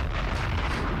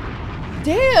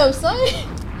 Damn, son.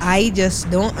 I just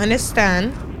don't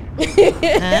understand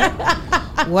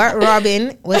what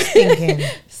Robin was thinking.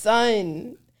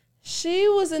 Son. She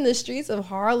was in the streets of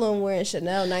Harlem wearing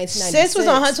Chanel 1996. Sis was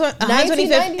on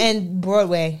 125th and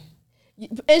Broadway.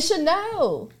 And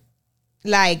Chanel.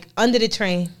 Like, under the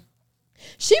train.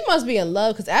 She must be in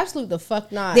love because absolute the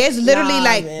fuck not. There's literally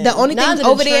the only thing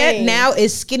over there now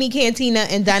is Skinny Cantina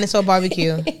and Dinosaur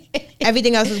Barbecue.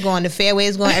 Everything else is gone. The Fairway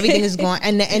is gone. Everything is gone.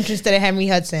 And the entrance to the Henry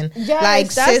Hudson.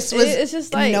 Yes, sis was it's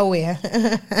just like nowhere.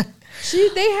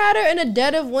 They had her in the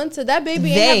dead of winter. That baby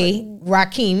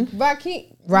Rakim, Mr.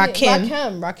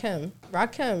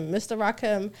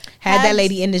 Rakim had that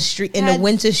lady in the street in the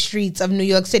winter streets of New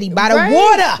York City by the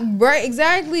water. Right,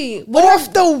 exactly.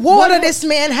 Off the water, this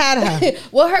man had her.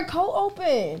 Well, her coat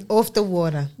open. Off the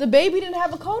water. The baby didn't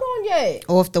have a coat on yet.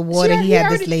 Off the water, he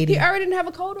had this lady. He already didn't have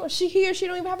a coat on. She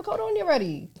don't even have a coat on yet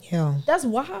already. Yo, that's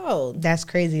wild. That's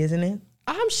crazy, isn't it?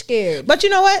 I'm scared. But you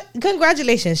know what?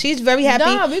 Congratulations. She's very happy.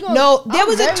 There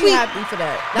was a tweet. Happy for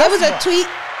that. There was a tweet.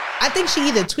 I think she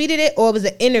either tweeted it or it was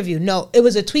an interview. No, it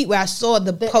was a tweet where I saw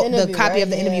the copy of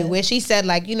the interview where she said,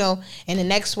 like, you know, in the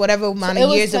next whatever amount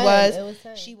of years it was.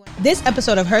 This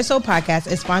episode of Her Soul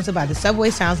Podcast is sponsored by the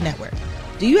Subway Sounds Network.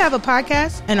 Do you have a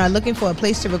podcast and are looking for a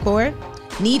place to record?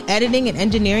 Need editing and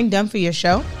engineering done for your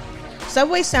show?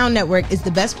 Subway Sound Network is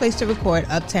the best place to record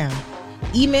uptown.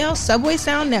 Email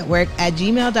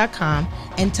subwaysoundnetwork@gmail.com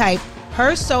and type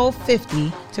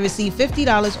HerSoul50 to receive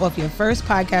 $50 off your first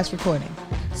podcast recording.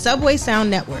 Subway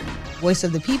Sound Network, voice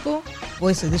of the people,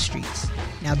 voice of the streets.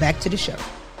 Now back to the show.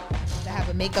 To have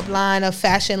a makeup line, a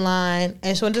fashion line,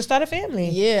 and she wanted to start a family.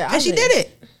 Yeah, and she did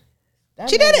it.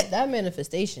 She did it. That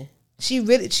manifestation. She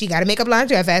got a makeup line,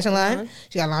 she got a fashion line,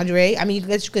 she got lingerie. I mean, you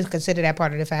could consider that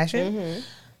part of the fashion. Mm-hmm.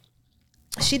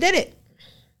 She did it.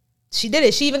 She did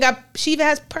it. She even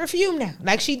has perfume now.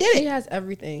 Like, she did it. She has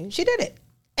everything. She did it.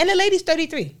 And the lady's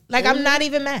 33. Like, I'm not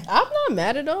even mad. I'm not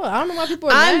mad at all. I don't know why people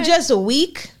are mad. I'm just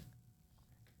weak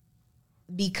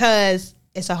because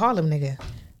it's a Harlem nigga.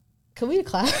 Can we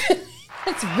clap?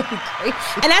 That's really crazy.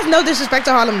 And that's no disrespect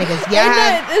to Harlem niggas.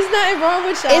 There's nothing wrong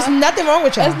with y'all. It's nothing wrong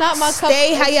with y'all. It's not my cup.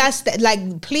 Stay how y'all stay.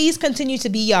 Like, please continue to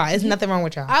be y'all. It's nothing wrong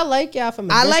with y'all. I like y'all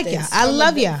from a distance. I like y'all. I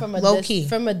love y'all. Low key.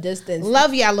 From a distance.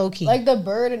 Love y'all low key. Like the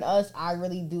Bird and Us, I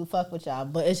really do fuck with y'all.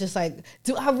 But it's just like,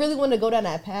 do I really want to go down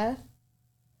that path?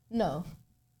 No.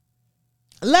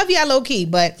 Love y'all low key,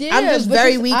 but I'm just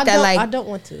very weak that like I don't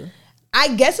want to. I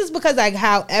guess it's because like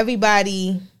how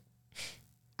everybody,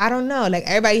 I don't know, like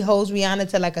everybody holds Rihanna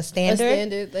to like a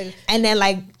standard like, and then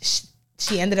like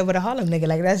she ended up with a Harlem nigga.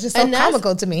 Like that's just so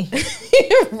comical to me.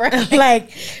 Right?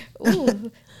 Like, ooh,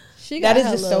 that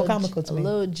is just so comical to me. A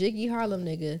little jiggy Harlem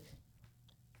nigga.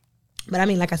 But I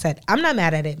mean, like I said, I'm not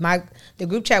mad at it. The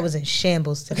group chat was in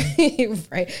shambles today.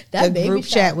 Right. The group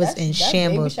chat was in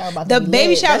shambles. The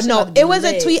baby shower, no, it was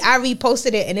a tweet. I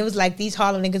reposted it and it was like, these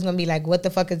Harlem niggas gonna be like, what the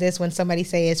fuck is this when somebody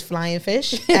say it's flying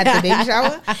fish at the baby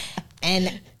shower?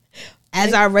 And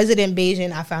as our resident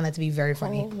Bayesian, I found that to be very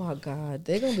funny. Oh my God.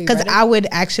 They're gonna be because I would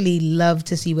actually love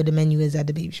to see what the menu is at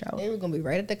the baby shower. They were gonna be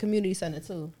right at the community center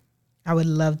too. I would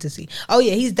love to see. Oh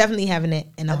yeah, he's definitely having it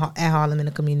at Harlem in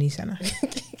the community center.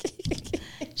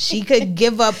 She could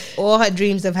give up all her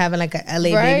dreams of having like a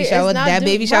LA baby shower. That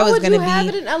baby shower is going to be have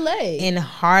it in LA, in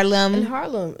Harlem,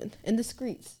 in the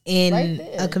streets, in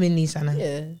a community center.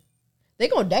 Yeah, they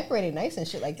gonna decorate it nice and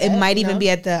shit like that. It might even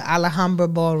be at the Alhambra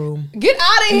Ballroom. Get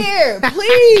out of here,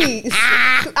 please!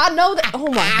 I know that.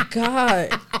 Oh my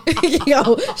God,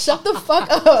 yo, shut the fuck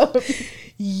up.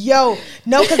 Yo,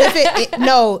 no, because if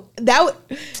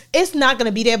it's not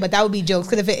gonna be there, but that would be jokes.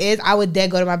 Because if it is, I would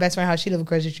go to my best friend's house. She live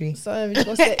across the street,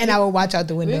 and I would watch out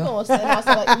the window. We gonna stand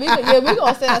outside like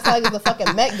it's the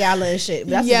fucking Met Gala and shit.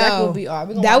 That's exactly what we are.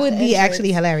 That would be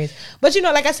actually hilarious. But you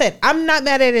know, like I said, I'm not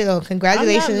mad at it though.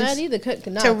 Congratulations, I'm not mad either.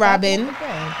 To Robin.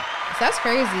 That's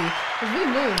crazy. We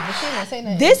knew, but she didn't say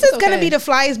nothing. This is gonna be the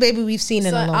flyest baby we've seen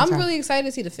in a long time. I'm really excited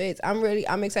to see the fits.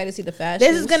 I'm excited to see the fashion.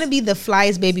 This is gonna be the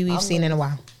flyest baby we've seen in a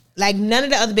while. Like none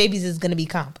of the other babies is gonna be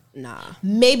comp. Nah.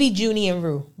 Maybe Junie and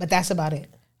Rue, but that's about it.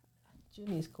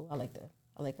 Junie's cool. I like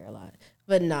her a lot.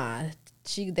 But nah,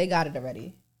 they got it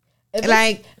already.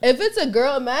 If it's a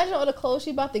girl, imagine all the clothes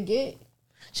she about to get.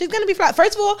 She's gonna be fly.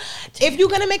 First of all, if you're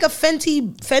gonna make a Fenty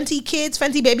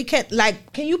baby kit,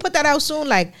 like, can you put that out soon?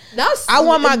 Like, I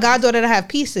want my goddaughter to have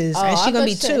pieces, and she's gonna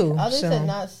be 2. I said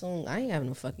not soon. I ain't having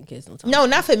no fucking kids no time. No,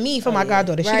 not for me. For my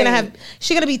goddaughter,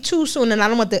 she's gonna be 2 soon, and I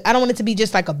don't want it to be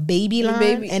just like a baby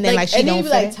line, and then she don't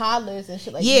fit. Like toddlers and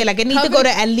shit like. Yeah, like it need to go to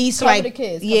at least like the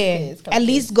kids, at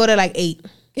least go to like 8.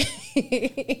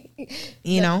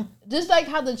 You know, just like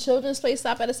how the children's place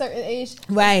stop at a certain age,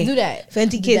 right? Do that.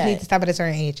 Fenty kids need to stop at a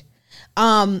certain age.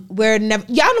 Y'all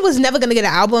was never gonna get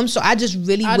an album, so I just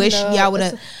really wish y'all would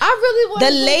have. I really want.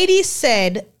 The lady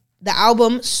said the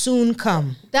album soon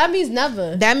come. That means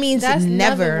never. That means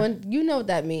never. You know what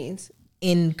that means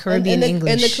in Caribbean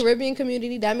English. In the Caribbean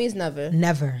community, that means never.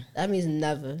 Never. That means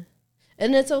never.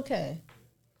 And it's okay.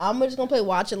 I'm just gonna play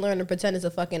Watch and Learn and pretend it's a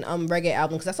fucking reggae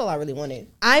album because that's all I really wanted.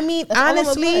 I mean, that's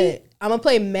honestly, I'm gonna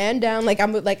play Man Down like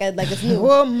it's new.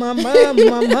 Oh, mama.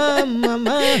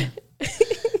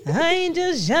 I ain't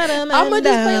just shut a man down. I'm gonna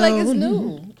just play like it's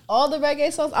new. All the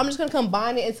reggae songs, I'm just gonna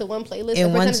combine it into one playlist.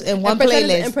 In one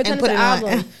playlist. And pretend it's an album.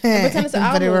 And pretend it's an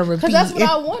album. Because that's what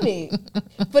I wanted.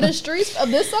 For the streets of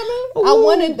this summer, I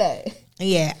wanted that.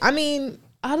 Yeah, I mean,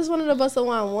 I just wanted to bust a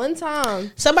wine one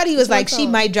time. Somebody was like, she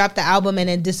might drop the album and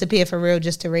then disappear for real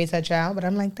just to raise her child. But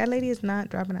I'm like, that lady is not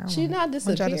dropping an album. She's not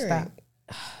disappearing.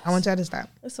 I want y'all to stop.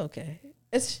 It's okay.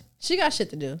 She got shit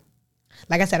to do.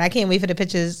 Like I said, I can't wait for the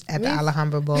pictures at the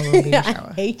Alhambra Ballroom baby shower.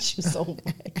 I hate you so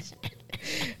much.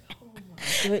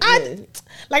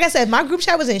 Like I said, my group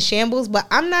chat was in shambles, but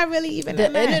I'm not really even. The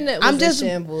internet was in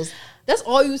shambles. That's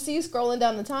all you see scrolling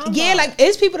down the timeline. Yeah, like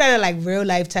it's people that are like real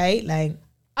life tight. Like,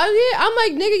 oh yeah, I'm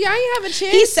like, nigga, y'all ain't have a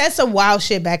chance. He said some wild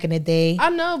shit back in the day. I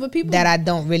know, but people that I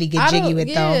don't really get jiggy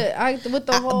with though. With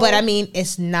the whole. But I mean,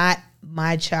 it's not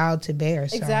my child to bear.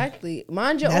 So. Exactly.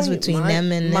 Mind your That's own. between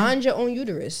them and mind your own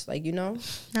uterus. Like, you know,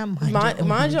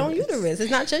 mind your own uterus.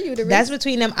 It's not your uterus. That's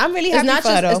between them. I'm really happy for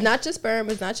her though. It's not your sperm.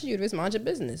 It's not your uterus. Mind your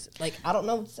business. Like, I don't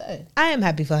know what to say. I am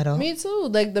happy for her though. Me too.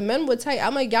 Like the men were tight.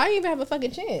 I'm like, y'all ain't even have a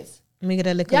fucking chance. Let me get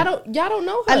a little. Y'all don't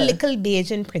know her. A little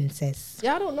Bajan princess.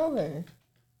 Y'all don't know her.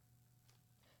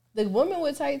 The women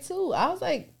were tight too. I was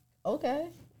like, okay,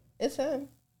 it's him.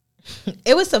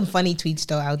 It was some funny tweets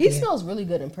though out there. He smells really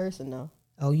good in person though.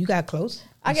 Oh, you got close?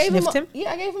 I gave him a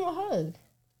hug.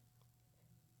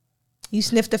 You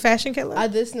sniffed the fashion killer? I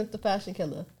did sniff the fashion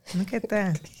killer. Look at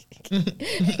that.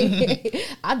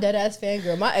 I dead ass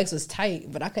fangirl. My ex was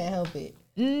tight, but I can't help it.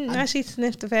 Now she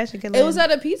sniffed the fashion killer. It was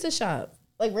at a pizza shop.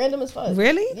 Like random as fuck.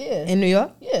 Really? Yeah. In New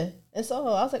York? Yeah. In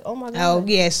Soho. I was like, oh my God. Oh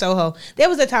yeah, Soho. There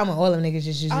was a time when all them niggas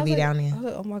just used to be down there. I was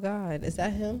like, oh my God, is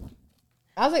that him?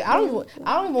 I was like, I don't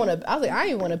even want to. I was like, I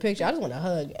didn't want a picture. I just want a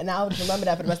hug, and I would remember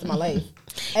that for the rest of my life.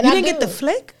 And you didn't get the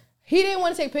flick? He didn't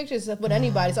want to take pictures with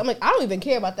anybody, so I'm like, I don't even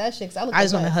care about that shit. I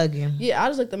just want to hug him. Yeah, I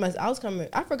just looked a mess.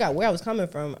 I forgot where I was coming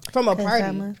from a party.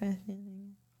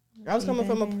 I was coming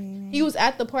from he was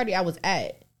at the party I was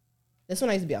at. That's when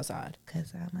I used to be outside.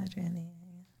 Cause I'm a journey,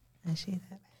 and she's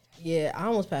that. Yeah, I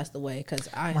almost passed away because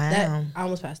I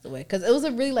almost passed away because it was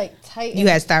a really like tight. You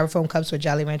had styrofoam cups with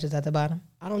Jolly Ranchers at the bottom.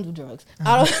 I don't do drugs.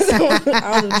 I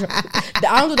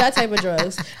don't do that type of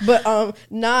drugs. But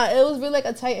nah, it was really like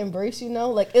a tight embrace. You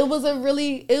know, like it was.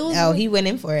 Oh, he went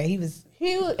in for it. It was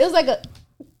like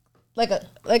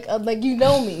you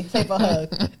know me type of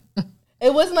hug.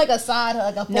 It wasn't like a side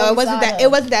hug. It wasn't that. Hug.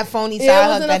 It wasn't that phony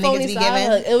side hug that niggas be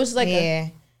giving. It was just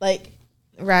like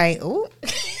right. Ooh.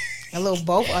 A little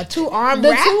both, a 2-arm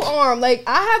wrap. The 2-arm, like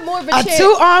I have more of a chance.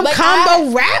 2-arm like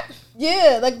combo wrap.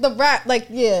 Yeah, like the wrap, like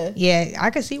yeah. Yeah, I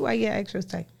can see why your ex was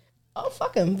tight. Oh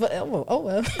fuck him, but oh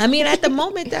well. I mean, at the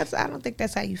moment, I don't think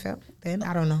that's how you felt then.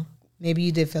 I don't know. Maybe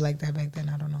you did feel like that back then.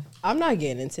 I don't know. I'm not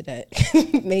getting into that.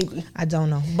 Maybe I don't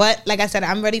know, but like I said,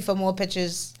 I'm ready for more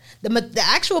pictures. The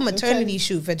actual maternity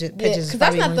shoot for pictures. Because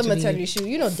that's not the maternity shoot.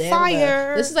 You know, damn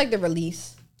fire. This is like the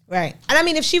release. Right, and I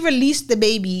mean, if she released the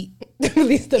baby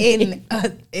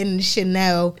in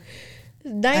Chanel,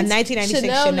 1996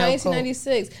 Chanel, Chanel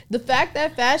 1996. Coat. The fact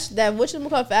that Fashion Nova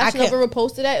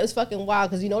reposted that is fucking wild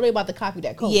because you know they about to copy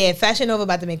that coat. Yeah, Fashion Nova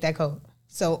about to make that coat.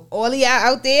 So all of y'all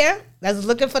out there that's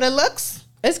looking for the looks,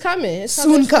 it's coming. It's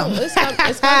soon coming. It's coming.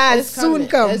 It's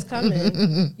coming.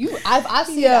 I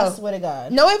see it. I swear to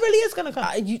God. No, it really is gonna come.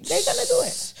 They're gonna do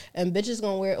it, and bitches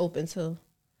gonna wear it open too.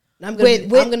 I'm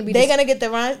gonna be. They're gonna get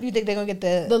the run. You think they're gonna get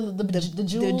the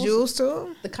jewels? The jewels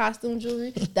too. The costume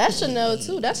jewelry. That's Chanel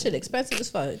too. That shit expensive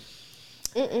as fuck.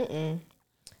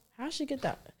 How she get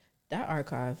that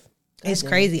archive? It's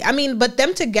crazy. I mean, but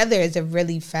them together is a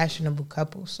really fashionable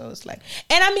couple. So it's like,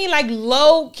 and I mean, like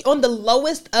low on the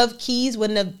lowest of keys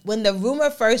when the rumor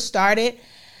first started,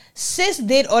 sis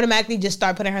did automatically just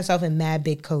start putting herself in mad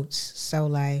big coats. So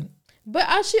like.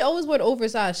 But she always wore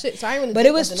oversized shit, so I ain't really. But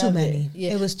it was too many.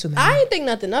 Yeah. It was too many. I didn't think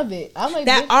nothing of it. I'm like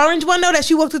that orange one though that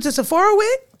she walked into Sephora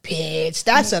with. Bitch,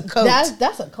 that's a coat.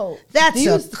 That's a coat. That's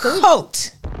a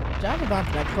coat. Drag about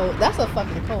that coat. That's a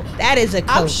fucking coat. That is a coat.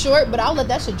 I'm short, but I'll let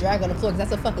that shit drag on the floor because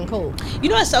that's a fucking coat. You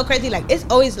know what's so crazy? Like it's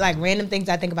always like random things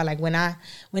I think about. Like when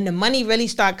the money really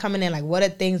start coming in, like what are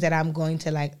things that I'm going to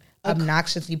like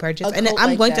obnoxiously purchase, and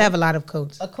I'm going to have a lot of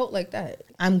coats. A coat like that.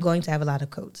 I'm going to have a lot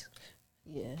of coats.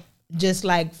 Yeah. Just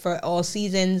like for all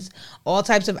seasons, all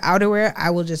types of outerwear, I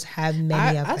will just have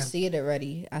many of them. I see it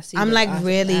already. I'm like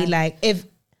really like if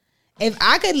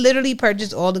I could literally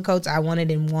purchase all the coats I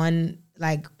wanted in one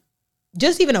like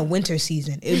just even a winter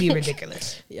season, it would be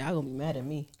ridiculous. Y'all gonna be mad at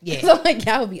me. Yeah. I'm like,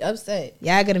 y'all would be upset.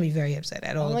 Y'all gonna be very upset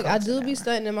at all. I'm like, I do be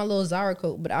stunting in my little Zara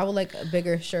coat, but I would like a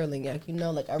bigger Shirling, like, you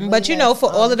know, like. Really but you know,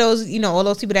 for all of those, you know, all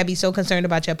those people that be so concerned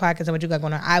about your pockets and what you got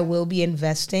going on, I will be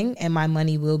investing, and my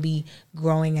money will be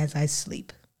growing as I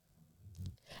sleep.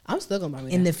 I'm still gonna buy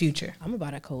me in the future. I'm gonna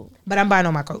buy that coat, but I'm buying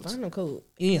all my coats. Buying a coat,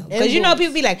 you know, because you know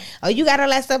people be like, "Oh, you got all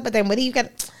that stuff," but then what do you got?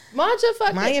 Mind your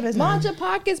fucking, mind your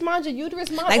pockets, mind your uterus,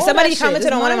 mind like somebody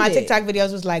commented on one of my TikTok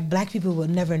videos was like, "Black people will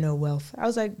never know wealth." I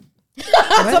was like,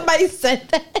 somebody said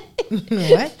that.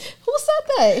 What? Who said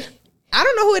that? I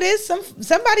don't know who it is.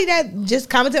 Somebody that just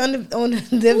commented on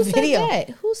the Who video. Said that?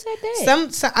 Who said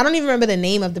that? I don't even remember the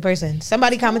name of the person.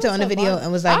 Somebody commented on the video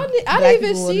and was like, I didn't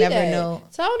even see that. Know.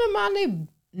 Tell them my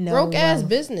broke ass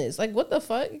business. Like, what the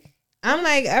fuck? I'm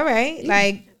like, all right,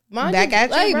 like mind your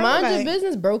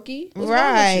business, brokey. What's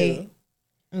right?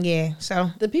 Yeah. So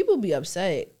the people be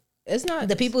upset. It's not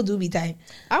the people do be tight.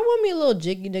 I want me a little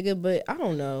jiggy nigga, but I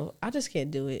don't know. I just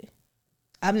can't do it.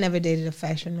 I've never dated a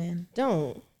fashion man.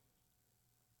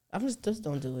 I'm just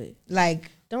don't do it.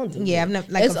 Like, don't do it. Yeah, I've never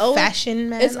like fashion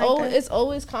man. It's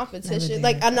always competition.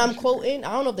 Like, and I'm quoting.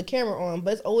 I don't know if the camera on,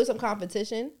 but it's always some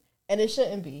competition, and it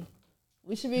shouldn't be.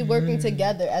 We should be working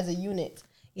together as a unit.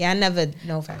 Yeah, I never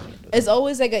know fashion. It's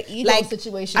always like an ego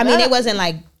situation. I mean, it wasn't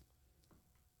like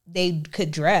they could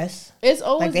dress. It's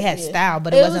always like they had style,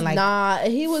 but it wasn't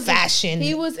like he was fashion.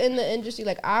 He was in the industry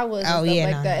like I was. And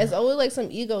stuff like that. It's always like some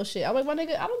ego shit. I'm like, my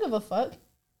nigga, I don't give a fuck.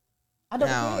 I don't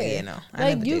care. Yeah, no.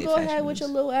 Like, you go ahead with your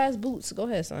little ass boots. Go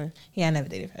ahead, son. Yeah, I never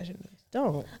dated fashion dudes.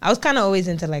 Don't. I was kind of always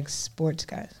into like sports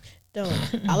guys. Don't.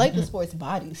 I like the sports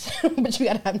bodies, but you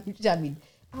gotta be.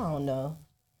 I don't know.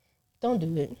 Don't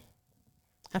do it.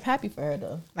 I'm happy for her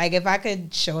though. Like, if I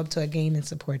could show up to a game and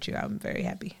support you, I'm very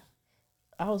happy.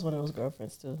 I was one of those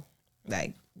girlfriends too.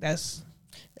 Like, that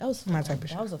was my type of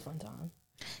shit. That was a fun time.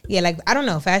 Yeah, like, I don't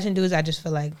know, fashion dudes. I just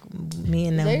feel like me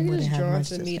and them. They're just drawn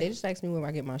to me. They just ask me where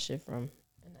I get my shit from.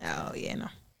 Oh yeah, no.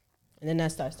 And then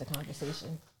that starts the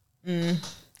conversation.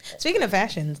 Speaking of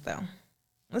fashions, though,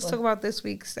 let's talk about this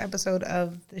week's episode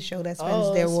of the show that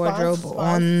spends their wardrobe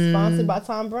sponsored by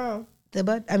Tom Brown. Their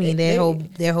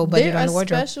whole budget on the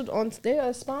wardrobe. They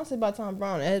are sponsored by Tom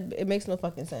Brown. It makes no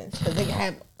fucking sense because they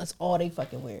have us all they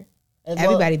fucking wear.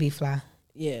 Everybody be fly.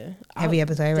 Yeah, every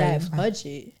episode, everybody be fly.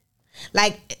 Budget.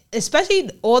 Like, especially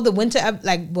all the winter,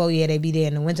 like, well, yeah, they be there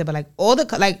in the winter, but like all the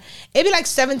it'd be like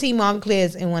 17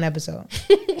 Montclairs in one episode.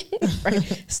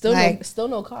 Right. Still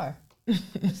no car.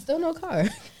 Still no car.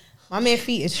 My man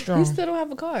feet is strong. He still don't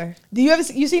have a car. Do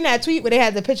you seen that tweet where they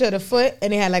had the picture of the foot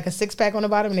and they had like a 6-pack on the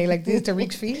bottom and they like these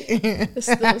Tariq's feet?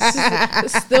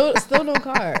 still no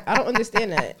car. I don't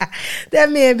understand that. That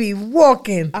man be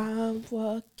walking. I'm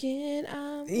walking.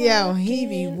 Yo, he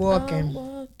be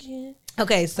walking.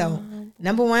 Okay, so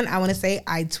number one, I want to say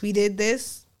I tweeted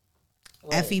this.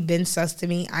 What? Effie been sus to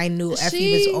me. I knew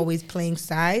Effie was always playing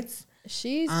sides.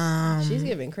 She's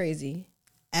giving crazy.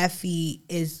 Effie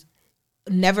is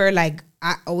never like,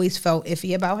 I always felt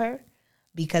iffy about her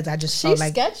because I just felt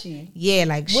like sketchy. Yeah,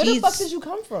 like where the fuck did you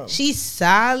come from? She's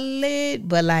solid,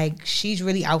 but like she's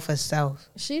really out for self.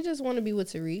 She just want to be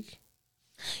with Tariq.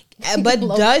 But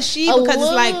does she?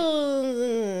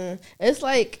 Because it's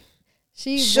like.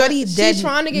 She's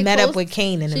trying to get met up with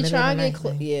Kane in the middle of the night.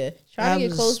 Trying to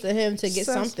get close to him to get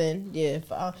something.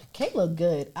 Yeah, Kane look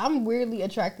good. I'm weirdly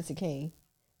attracted to Kane.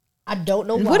 I don't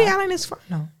know why. Woody Allen is fun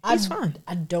though. He's fun.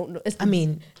 I don't know. It's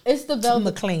the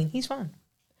Velvet McClain. He's fun.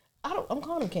 I'm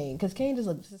calling him Kane because Kane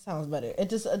just sounds better. It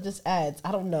just adds.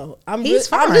 I don't know. He's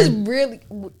fun. I'm just really.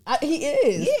 He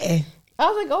is. Yeah. I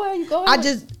was like, go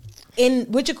ahead.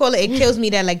 It kills me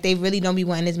that like they really don't be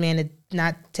wanting this man to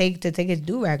not take his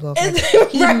do-rag off. Like,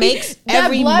 he makes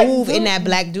every move in that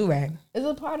black do-rag. It's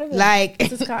a part of him. Like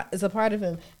it's a part of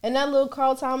him. And that little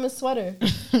Carl Thomas sweater.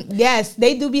 Yes,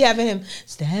 they do be having him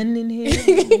standing here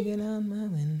looking out my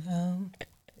window.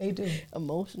 They do.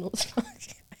 Emotional.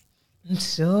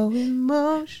 So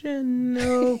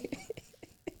emotional.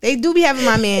 They do be having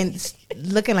my man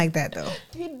looking like that though.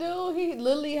 He do. He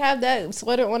literally have that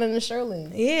sweater on in the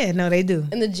Shirling. Yeah, no, they do.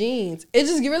 And the jeans. It's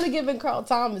just really giving Carl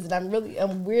Thomas, and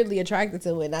I'm weirdly attracted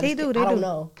to it. And I don't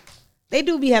know. They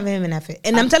do be having him in that fit,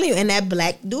 and I'm telling you, in that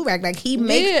black do rag, like he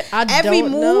makes every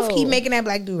move. He making that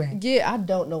black do rag. Yeah, I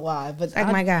don't know why, but like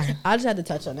my God, I just had to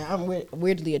touch on that. I'm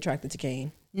weirdly attracted to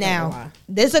Kane. Now,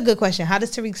 this is a good question. How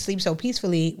does Tariq sleep so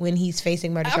peacefully when he's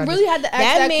facing murder charges? I really had to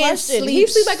ask that question. He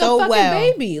sleeps like a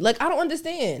fucking baby. Like, I don't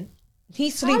understand. He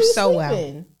sleeps so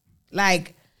well.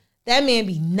 Like, that man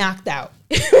be knocked out.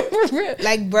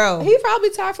 Like, bro. He probably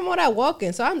tired from all that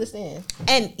walking, so I understand.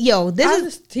 And, yo,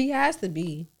 he has to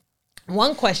be.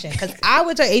 One question, because I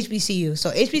went to HBCU,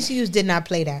 so HBCUs did not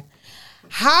play that.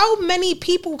 How many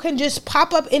people can just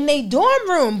pop up in their dorm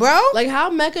room, bro? Like, how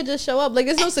Mecca just show up? Like,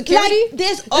 there's no security? Like,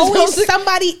 there's always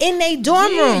somebody in their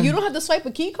dorm room. You don't have to swipe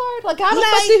a key card? Like, how the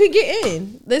fuck did he get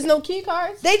in? There's no key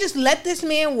cards? They just let this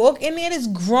man walk in there, this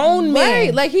grown man.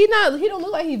 Right, like, he don't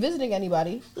look like he's visiting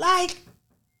anybody. Like,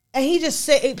 and he just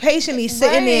patiently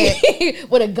sitting there.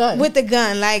 With a gun. With the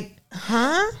gun, like,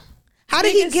 huh? How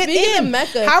did he get in?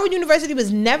 Mecca, Howard University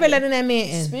was never letting that man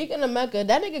in. Speaking of Mecca,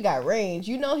 that nigga got range.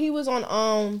 You know he was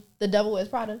on The Devil Wears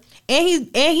Prada.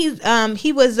 And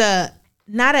he was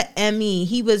not an Emmy.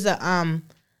 He was a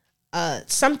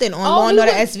something on Law and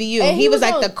Order SVU. He was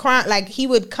like the crime. Like he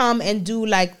would come and do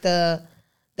like the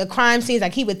crime scenes.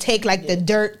 Like he would take like the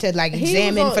dirt to like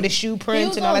examine for the shoe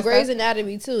prints and all that stuff. Grey's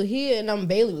Anatomy too. He and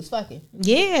Bailey was fucking.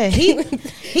 Yeah, he's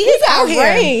out here.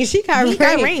 Range. He got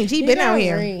range. He been out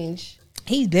here. Range.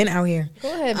 He's been out here.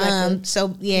 Go ahead, Mecca.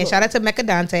 So yeah, shout out to Mecca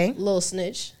Dante. Little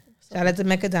snitch. Shout out to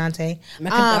Mecca Dante.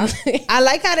 I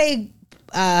like how they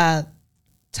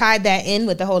tied that in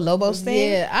with the whole Lobos thing.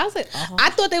 Yeah, I was like, I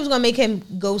thought they was gonna make him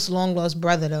Ghost's long lost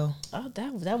brother though. Oh,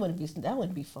 that wouldn't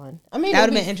be fun. I mean, that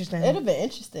would have been interesting. It'd have been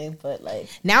interesting, but like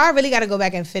now I really got to go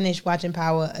back and finish watching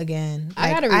Power again.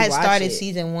 Like, I had started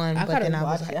season 1, but then I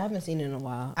was like, I haven't seen it in a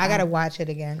while. I gotta watch it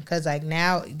again because like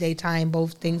now they tying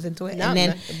both things into it, and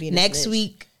then next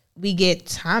week we get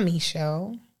Tommy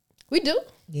show. We do?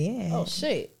 Yeah. Oh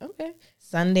shit. Okay.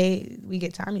 Sunday we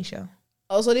get Tommy show.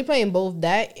 Oh, so they playing both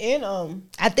that and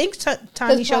I think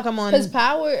Tommy show come on because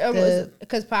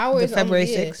Power is February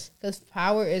 6th. Because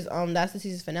Power is that's the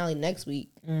season finale next week.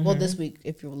 Mm-hmm. Well, this week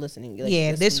if you're listening.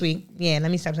 Like, this week. Yeah,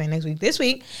 let me stop saying next week. This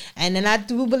week, and then I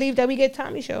do believe that we get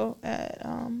Tommy show at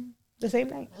the same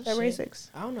night, February 6th.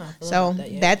 I don't know. So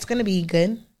that's gonna be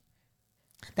good.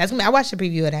 I watched the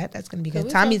preview of that. That's gonna be good.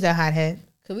 Tommy's a hothead.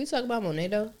 Could we talk about Monet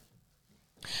though?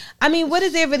 I mean, what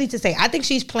is there really to say? I think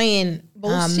she's playing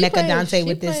Mecca Dante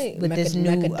with this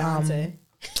new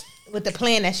with the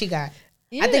plan that she got.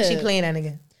 Yeah. I think she playing that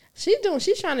again.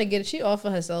 She's trying to get. She offer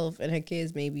herself and her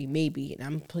kids maybe, and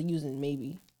I'm using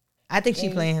maybe. I think she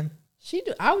playing him. She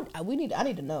do. I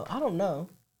need to know. I don't know.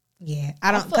 Yeah,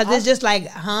 I don't because it's just like,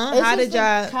 How did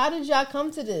y'all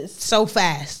come to this so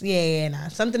fast? Yeah, nah.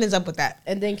 Something is up with that.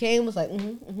 And then Kane was like,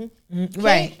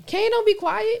 right. Kane don't be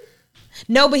quiet.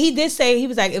 No, but he did say, he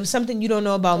was like, it was something you don't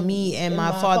know about me and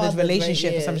my father's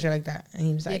relationship or some shit like that. And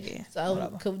he was like, yeah. So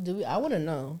I want to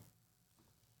know.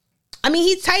 I mean,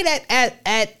 he's tight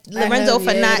at Lorenzo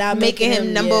for not making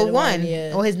him number one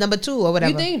or his number 2 or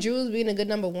whatever. You think Drew's being a good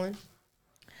number 1?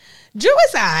 Drew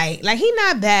is alright. Like, he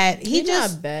not bad. He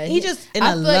just in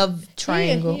a love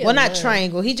triangle. Well, not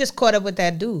triangle. He just caught up with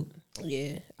that dude.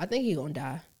 Yeah. I think he gonna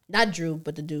die. Not Drew,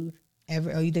 but the dude.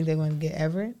 Everett. Oh, you think they're gonna get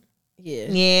Everett? Yeah.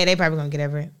 Yeah, they probably gonna get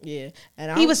Everett. Yeah.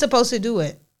 And he was supposed to do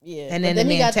it. Yeah. And then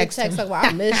he got the text like, well,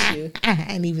 I miss you.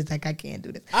 And he was like, I can't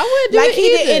do this. I wouldn't do it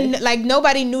either. Didn't, like,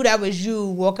 nobody knew that was you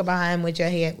walking behind with your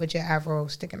hair, with your afro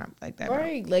sticking up like that.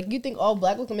 Right. Bro. Like, you think all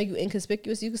black folks can make you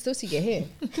inconspicuous? You can still see your hair.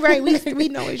 Right. We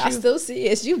know it's you. I still see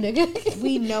it. It's you, nigga.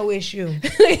 We know it's you.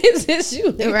 It's you,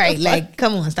 nigga. Right. Like,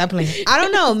 come on, stop playing. I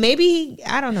don't know. Maybe,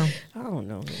 I don't know. I don't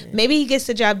know, man. Maybe he gets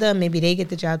the job done. Maybe they get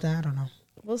the job done. I don't know.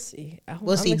 We'll see.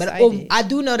 We'll see. But I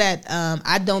do know that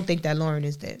I don't think that Lauren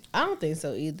is dead. I don't think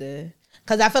so either.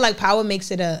 Because I feel like Power makes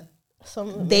it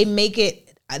they make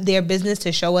it their business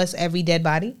to show us every dead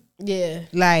body. Yeah.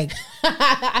 Like,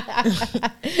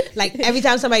 like every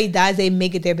time somebody dies, they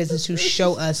make it their business to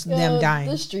show us them dying.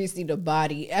 The streets need a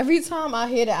body. Every time I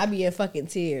hear that, I be in fucking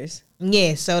tears.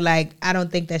 Yeah. So, like, I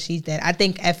don't think that she's dead. I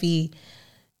think Effie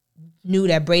knew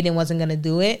that Brayden wasn't going to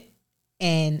do it.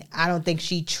 And I don't think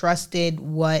she trusted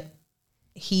what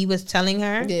he was telling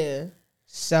her. Yeah.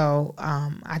 So,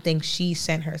 I think she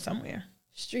sent her somewhere.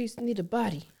 Streets need a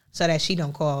body. So that she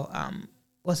don't call,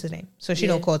 what's his name? So she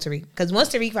don't call Tariq. Because once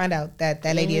Tariq find out that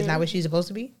lady is not what she's supposed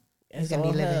to be, he's going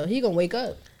to be living. He going to wake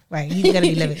up. Right, he's going to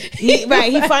be living. He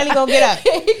finally going to get up.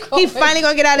 He finally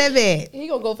going to get out of that bed. He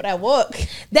going to go for that walk.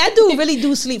 That dude really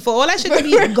do sleep. For all that shit to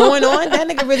be going on, that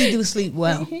nigga really do sleep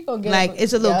well. He gonna get like,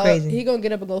 it's a little crazy. He going to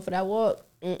get up and go for that walk.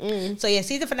 So yeah,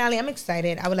 season finale. I'm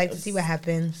excited. I would like to see what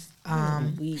happens.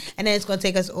 And then it's gonna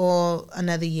take us all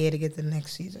another year to get to the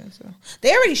next season. So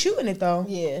they already shooting it though.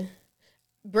 Yeah.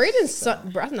 Brayden's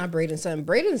son, not Brayden's son.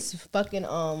 Brayden's fucking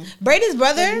Brayden's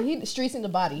brother. The streets need a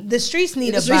body. The streets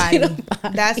need a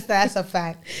body. That's a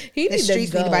fact. The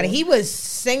streets need a body. He was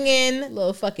singing.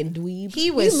 Little fucking dweeb.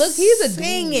 He's a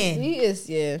singing. He is,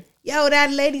 yeah. Yo, that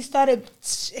lady started.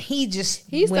 He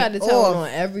started telling on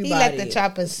everybody. He let the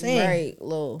chopper sing. Right,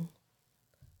 little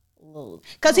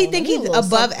Because he think he's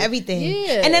above everything.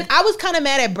 Yeah. And then I was kind of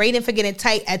mad at Brayden for getting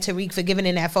tight at Tariq for giving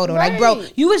in that photo. Right. Like, bro,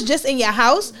 you was just in your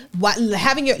house while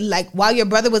your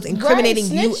brother was incriminating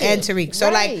you and Tariq. So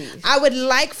like, I would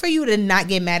like for you to not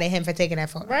get mad at him for taking that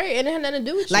photo. Right, and it had nothing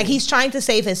to do with you. Like, he's trying to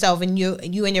save himself, and you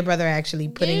and your brother are actually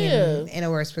putting him in a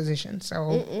worse position.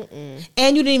 So,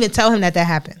 and you didn't even tell him that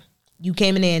happened. You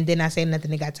came in there and did not say nothing.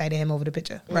 They got tight at him over the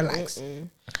picture. Relax.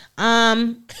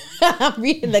 I'm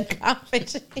reading the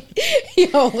comments.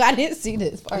 Yo, I didn't see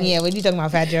this part. Yeah, what you talking about,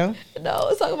 Fat Joe? No,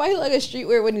 it's talking about he like a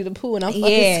streetwear Winnie the Pooh, and I'm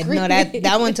fucking screaming. No,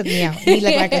 that one took me out. He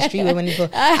looked like a streetwear Winnie the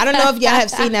Pooh. I don't know if y'all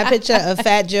have seen that picture of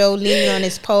Fat Joe leaning on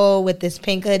his pole with this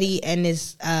pink hoodie and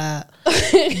this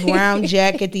brown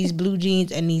jacket, these blue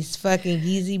jeans, and these fucking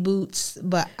Yeezy boots.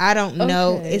 But I don't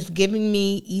know. Okay. It's giving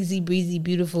me easy breezy,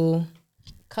 beautiful.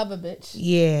 Cover bitch.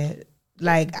 Yeah.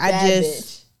 Like, bad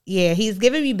bitch. Yeah, he's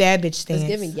giving me bad bitch stance. He's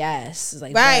giving yes.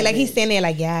 Like, right, like bitch. He's standing there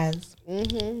like yes. I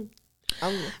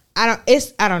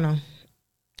don't know.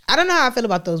 I don't know how I feel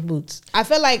about those boots. I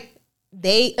feel like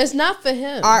it's not for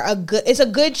him. It's a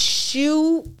good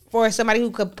shoe for somebody who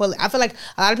could pull it. I feel like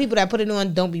a lot of people that put it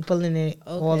on don't be pulling it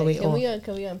all the way off.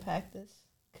 Can we unpack this?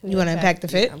 You want to unpack the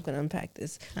fit? I'm going to unpack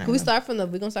this. We're going to start from the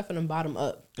bottom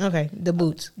up. Okay, the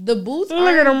boots. The boots Look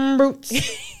at them boots.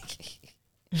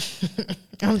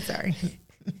 I'm sorry.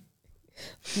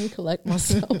 Let me collect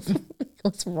myself.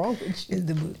 What's wrong with you? It's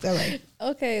the boots. All right.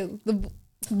 Okay, the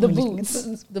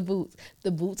boots.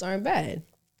 The boots aren't bad.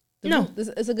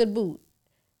 It's a good boot.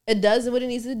 It does what it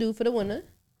needs to do for the winter.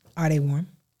 Are they warm?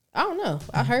 I don't know.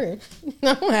 I heard.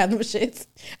 I don't have them shits.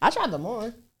 I tried them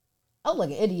on. I was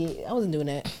like an idiot. I wasn't doing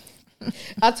that.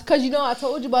 Because, I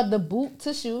told you about the boot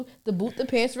to shoe, the boot to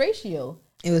pants ratio.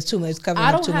 It was too much, covering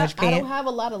up too much pants. I don't have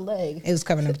a lot of leg. It was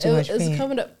covering up too much pants. It's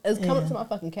coming up to my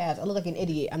fucking calves. I look like an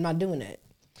idiot. I'm not doing that.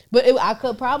 But I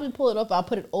could probably pull it up. I'll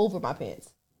put it over my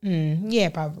pants. Yeah,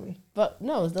 probably. But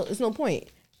no, it's no point.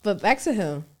 But back to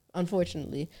him,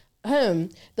 unfortunately.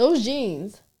 Those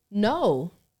jeans,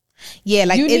 no. Yeah,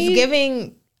 like it's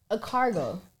giving a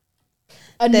cargo.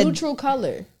 A neutral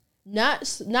color. Not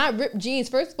ripped jeans.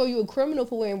 First of all, you a criminal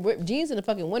for wearing ripped jeans in the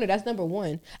fucking winter. That's number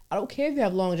one. I don't care if you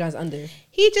have long johns under.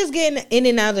 He just getting in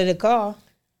and out of the car.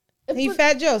 He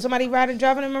Fat Joe. Somebody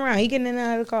driving him around. He getting in and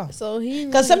out of the car. So he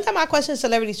because sometimes I question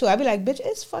celebrities too. I be like, bitch,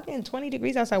 it's fucking 20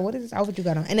 degrees outside. What is this outfit you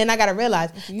got on? And then I gotta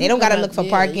realize they don't gotta look for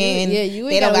parking.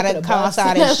 They don't gotta come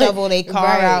outside and shovel their car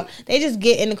out. They just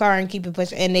get in the car and keep it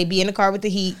pushing. And they be in the car with the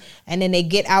heat. And then they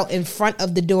get out in front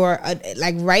of the door,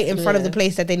 like right in front of the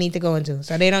place that they need to go into.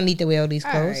 So they don't need to wear all these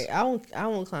clothes. All right. I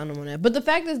won't clown them on that. But the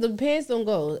fact is, the pants don't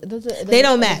go. They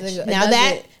don't match. Now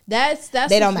that's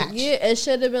they don't match. Yeah, it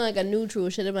should have been like a neutral.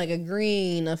 It should have been like a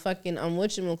green, a fucking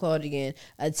whatchamacallit again,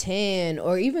 a tan,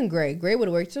 or even gray. Gray would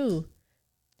have worked too.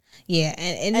 Yeah,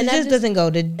 and it just doesn't go.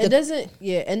 It doesn't.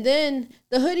 Yeah, and then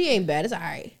the hoodie ain't bad. It's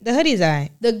alright. The hoodie's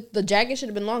alright. The jacket should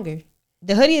have been longer.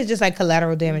 The hoodie is just like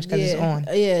collateral damage because it's on.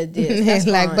 Yeah, that's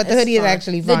like, but the hoodie is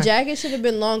actually fine. The jacket should have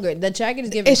been longer. The jacket is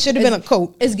giving. It should have been a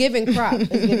coat. It's giving crop.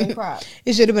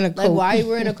 It should have been a coat. Like, why are you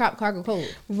wearing a crop cargo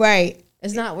coat? Right.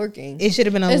 It's not working. It should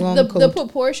have been a long coat. The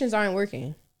proportions aren't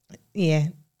working. Yeah.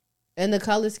 And the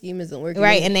color scheme isn't working.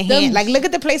 Right, and the hand. Like, look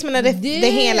at the placement of the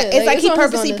hand. Like, it's like he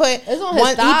purposely put he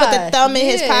put the thumb in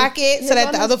his pocket so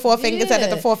that the other four fingers, so that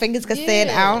the four fingers could stand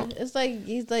out. It's like,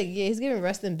 he's giving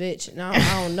resting bitch. No,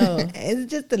 I don't know. It's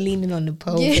just the leaning on the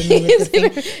pose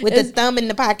with the thumb in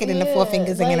the pocket and the four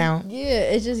fingers hanging out.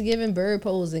 Yeah, it's just giving bird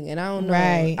posing, and I don't know.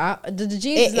 Right. The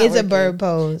jeans is a bird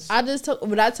pose.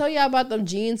 But I tell you about the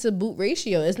jeans to boot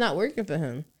ratio. It's not working for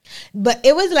him. But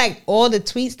it was like all the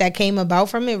tweets that came about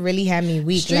from it really had me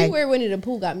weak. Streetwear Winnie the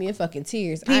Pooh got me in fucking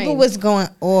tears. People was going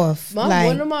off.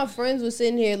 One of my friends was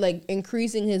sitting here like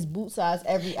increasing his boot size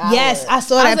every hour. Yes, I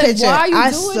saw that picture.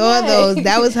 I saw those.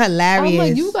 That was hilarious. I'm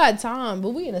like, you got time, but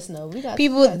we in the snow.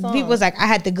 People was like, I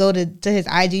had to go to his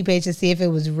IG page to see if it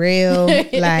was real,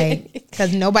 like,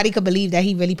 because nobody could believe that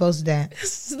he really posted that.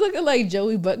 It's looking like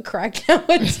Joey butt crack.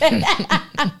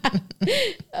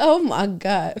 Oh my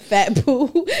god, Fat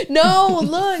Pooh. No,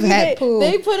 look, Fat Pooh.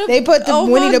 They put the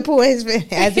Winnie the Pooh as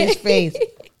his face.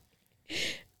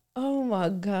 Oh my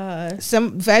god,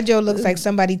 Fat Joe looks like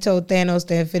somebody told Thanos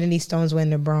the Infinity Stones were in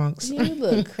the Bronx. You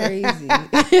look crazy.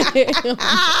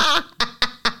 I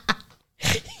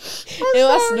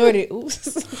snorted.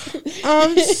 Oops.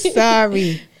 I'm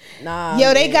sorry. Nah,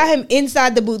 yo, they got him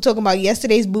inside the boot talking about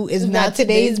yesterday's boot is not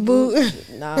today's boot.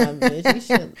 Nah, bitch, he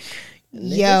should.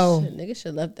 Nigga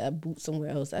should left that boot somewhere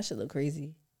else. That should look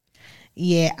crazy.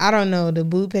 Yeah, I don't know. The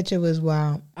boot picture was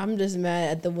wild. I'm just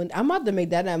mad at the window. I'm about to make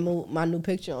that my new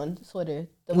picture on Twitter.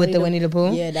 with the Winnie the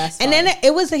Pooh. Yeah, that's. And then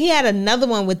he had another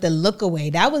one with the look away.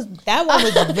 That one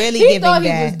was really he giving thought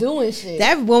bad. He was doing shit.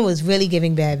 That one was really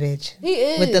giving bad bitch. He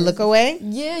is with the look away.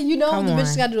 Yeah, you know the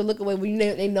bitch got to do the look away when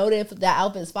they know that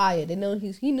outfit's fire. They know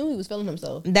he knew he was feeling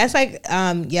himself. That's like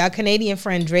y'all Canadian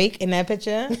friend Drake in that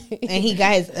picture, and he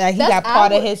got his got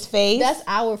part of his face. That's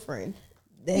our friend.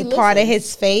 Part of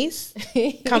his face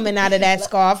coming out of that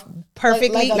scarf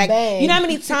perfectly. Like you know how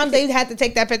many times they had to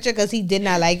take that picture because he did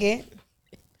not like it.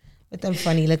 With them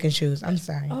funny looking shoes. I'm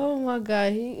sorry. Oh my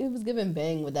God. He was giving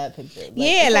bang with that picture.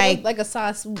 Like a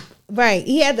side swoop. Right.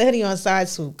 He had the hoodie on side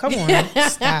swoop. Come on.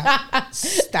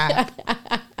 Stop.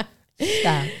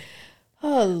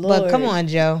 Oh Lord. But come on,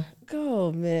 Joe.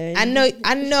 Go, man. I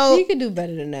know you could do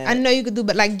better than that. I know you could do,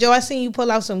 but like Joe, I seen you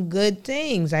pull out some good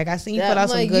things. Like I seen you pull out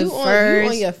some good furs. You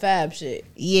on your fab shit.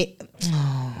 Yeah.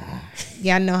 Oh.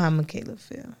 Yeah, I know how Michaela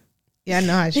feel. Yeah, I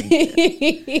know how she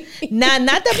feel. Nah,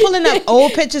 not that pulling up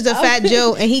old pictures of Fat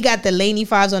Joe and he got the Laney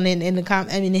 5s on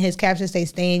in his caption say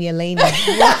 "Stay in your Laney."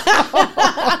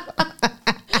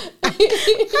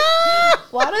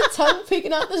 Why the tongue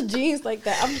picking out the jeans like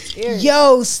that? I'm scared.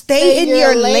 Yo, stay in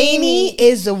your Laney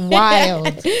is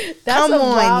wild. Come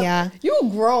on, y'all. You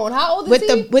grown. How old is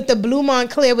he? With the blue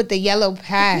Montclair with the yellow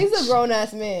patch. He's a grown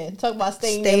ass man. Talk about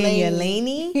stay in your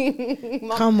Laney.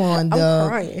 Come on, dog. I'm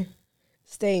crying.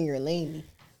 Stay in your lane.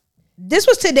 This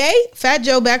was today. Fat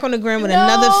Joe back on the gram with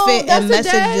another fit and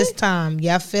message this time.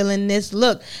 Y'all feeling this?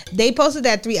 Look, they posted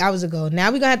that 3 hours ago. Now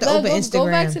we're going to have to open Instagram. Go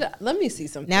back to let me see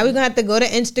something. Now we're going to have to go to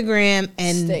Instagram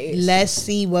and let's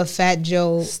see what Fat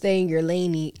Joe. Stay in your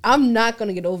lane. I'm not going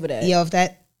to get over that. Yo, if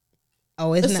that.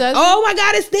 Oh, it's not. Oh my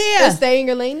God, it's there. It's stay in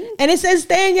your lane. And it says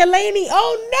stay in your lane.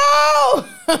 Oh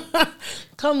no.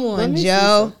 Come on,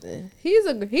 Joe. He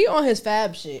on his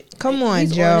fab shit. Come on,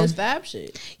 He's Joe. On his fab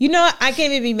shit. You know what? I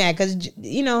can't even be mad because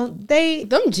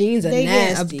them jeans are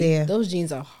nasty. Up there. Those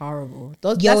jeans are horrible.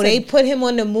 They put him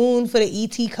on the moon for the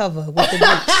ET cover with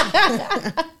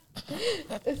the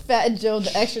Fat Joe,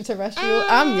 the extraterrestrial.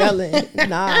 I'm yelling.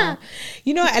 Nah.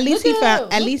 You know, at least he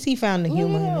found the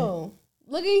humor in it.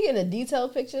 Look at you getting a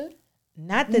detailed picture.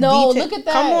 Not the detail. Look at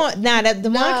that. Come on, the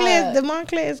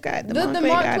Montclair's got the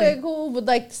Montclair cool, but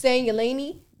like stay in your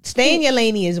laney. Stay in your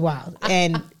laney is wild,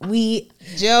 and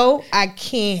Joe, I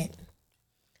can't.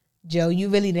 Joe, you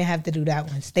really didn't have to do that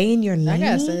one. Stay in your laney. I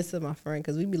gotta send this to my friend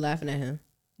because we be laughing at him.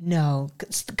 No,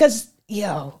 because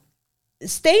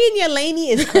stay in your laney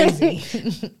is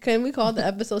crazy. Can we call the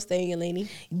episode "Stay in Your Laney"?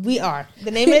 We are.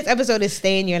 The name of this episode is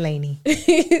 "Stay in Your Laney."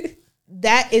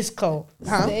 That is cool.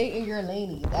 Huh? Stay in your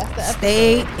laney. That's the episode.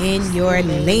 Stay in your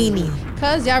laney.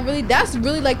 Cause that's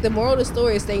really like the moral of the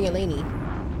story is stay in your laney.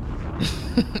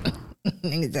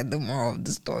 Niggas said the moral of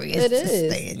the story is to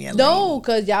stay in your laney. No,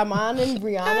 cause y'all minding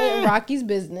Brianna and Rocky's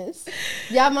business.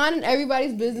 Y'all minding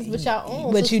everybody's business but y'all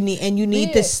own. But you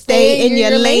need to stay in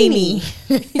your laney.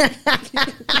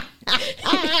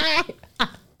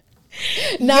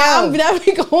 Nah, I'm never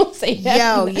gonna say that.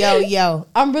 Yo.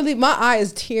 I'm really, my eye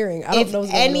is tearing. I don't know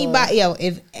what's going on.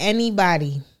 If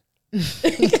anybody.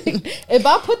 If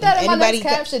I put that in my next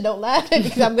caption, don't laugh at me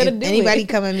because I'm gonna do it. Anybody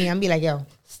come at me, I'm be like, yo,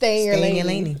 stay in your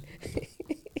lane.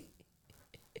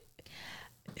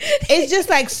 It's just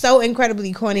like so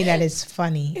incredibly corny that it's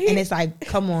funny. And it's like,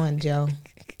 come on, Joe.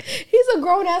 He's a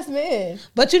grown ass man.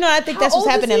 But I think that's what's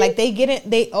happening. Like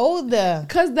they older.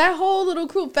 Cause that whole little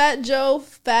crew, Fat Joe,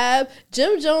 Fab,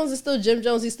 Jim Jones is still Jim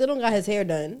Jones. He still don't got his hair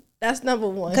done. That's number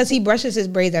one. Cause he brushes his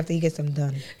braids after he gets them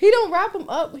done. He don't wrap them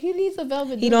up. He needs a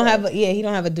velvet. He don't have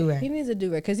a do-rag. He needs a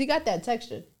do-rag because he got that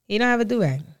texture. He don't have a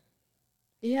do-rag.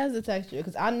 He has the texture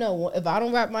because I know if I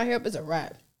don't wrap my hair up, it's a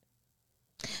wrap.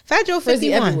 Fat Joe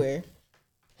 51 everywhere.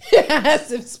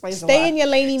 Stay in your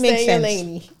laney makes sense. Stay in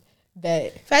your laney.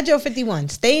 Bet. Fat Joe 51.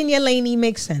 Stay in your laney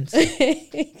makes sense.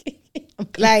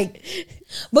 Like,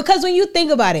 because when you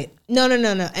think about it, no,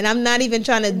 and I'm not even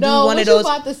trying to do one of those.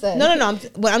 About to say? No,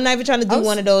 I'm not even trying to do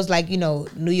one of those like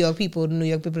New York people.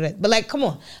 That, but like, come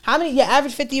on, how many? Your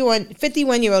average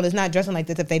 51-year-old is not dressing like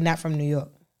this if they're not from New York.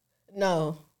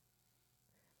 No.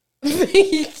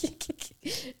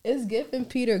 It's giving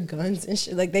Peter guns and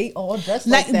shit. Like they all dress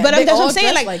like that. But that's what I'm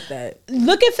saying. Like that.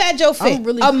 Look at Fat Joe fit.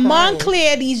 Really a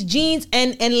Montclair, these jeans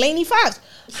and Laney 5s.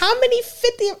 How many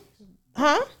 50?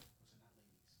 Huh?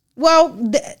 Well,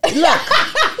 look,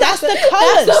 that's the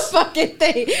colors. That's the fucking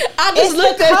thing. I just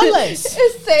looked at colors.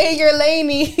 It's saying you're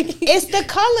Laney. It's the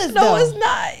colors. No, it's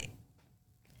not.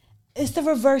 It's the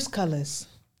reverse colors.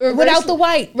 Without the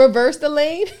white. Reverse the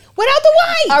lane? Without the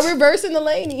white. I'm reversing the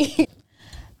Laney.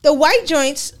 The white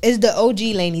joints is the OG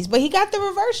Laneys, but he got the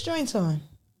reverse joints on.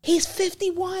 He's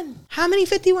 51. How many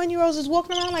 51-year-olds is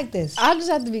walking around like this? I just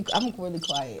have to be. I'm really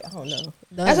quiet. I don't know. Done.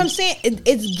 That's what I'm saying.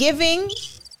 It's giving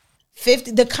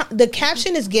 50. The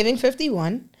caption is giving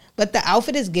 51, but the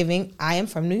outfit is giving I am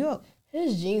from New York.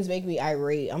 His jeans make me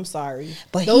irate. I'm sorry,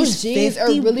 but those jeans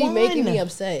 51. Are really making me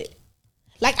upset.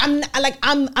 Like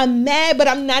I'm mad, but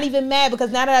I'm not even mad because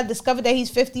now that I discovered that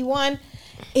he's 51,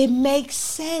 it makes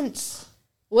sense.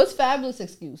 What's Fabulous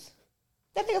excuse?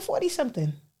 That nigga 40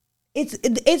 something. It's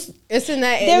in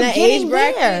that age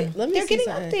bracket. Let me they're getting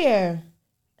something. Up there.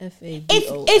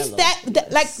 F-A-B-O-L-O. It's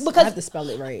that like because I have to spell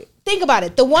it right. Think about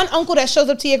it. The one uncle that shows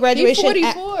up to your graduation.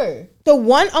 He's 44. The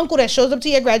one uncle that shows up to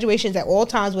your graduations at all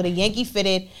times with a Yankee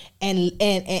fitted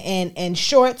and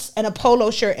shorts and a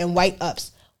polo shirt and white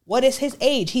ups. What is his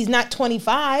age? He's not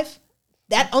 25.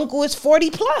 That uncle is 40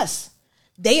 plus.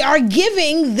 They are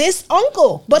giving this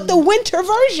uncle, but the winter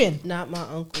version. Not my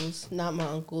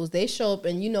uncles. They show up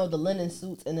in the linen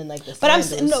suits and then like the. But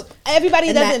everybody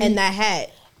and doesn't. And that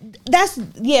hat. That's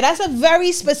a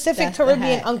very specific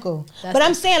Caribbean uncle. But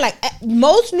I'm saying like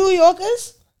most New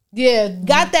Yorkers. Yeah,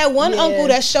 got that one uncle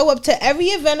that show up to every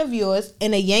event of yours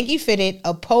in a Yankee fitted,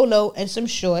 a polo and some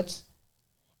shorts,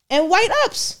 and white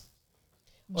ups.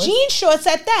 Jean shorts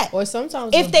at that. Or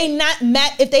sometimes if they not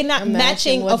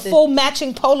matching a full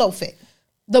matching polo fit.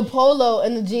 The polo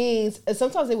and the jeans, and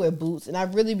sometimes they wear boots, and I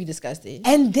really be disgusted.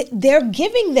 And they're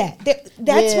giving that.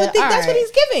 That's what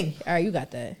he's giving. All right, you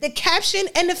got that. The caption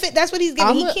and the fit. That's what he's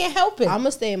giving. He can't help it. I'm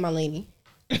gonna stay in my laney.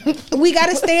 We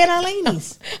gotta stay in our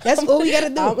lanies. That's all we gotta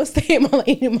do. I'm gonna stay in my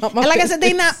lane. And like I said,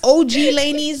 they not OG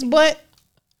lanies, but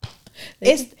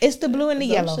it's the blue and the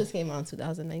yellow. Just came out in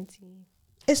 2019.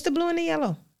 It's the blue and the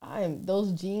yellow.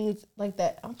 Those jeans like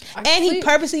that. He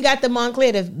purposely got the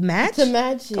Moncler to match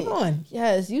it. Come on.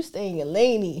 Yes, you stay in your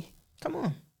laney. Come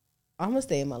on. I'm gonna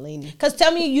stay in my laney. Cause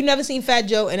tell me you never seen Fat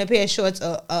Joe in a pair of shorts,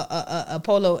 a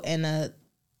polo, and a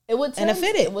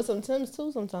fitted with some Timbs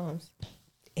too. Sometimes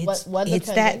it's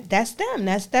that's them.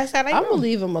 That's how they. I'm gonna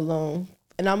leave him alone,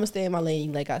 and I'm gonna stay in my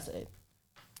lane. Like I said,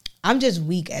 I'm just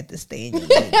weak at the stay in your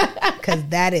lane because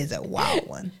that is a wild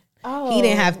one. Oh. He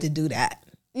didn't have to do that.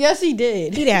 Yes, he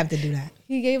did. He didn't have to do that.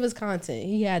 He gave us content.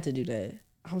 He had to do that.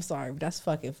 I'm sorry, but that's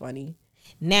fucking funny.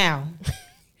 Now,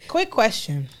 quick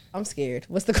question. I'm scared.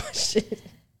 What's the question?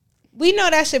 We know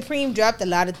that Supreme dropped a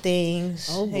lot of things.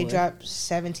 Oh, boy. They dropped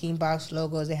 17 box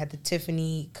logos. They had the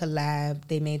Tiffany collab.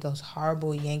 They made those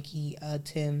horrible Yankee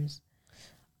Tims.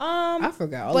 I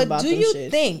forgot all about them. But do you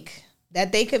think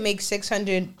that they could make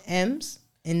 600 M's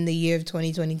in the year of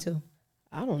 2022?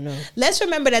 I don't know. Let's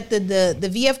remember that the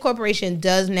VF Corporation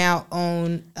does now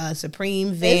own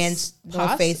Supreme, Vans,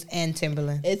 North Face, and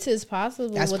Timberland. It's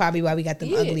possible. That's probably why we got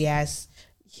them ugly ass.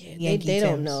 Yeah, they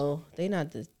don't know. They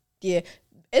not the. Yeah,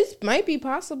 it might be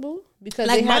possible because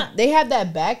they have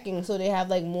that backing, so they have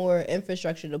like more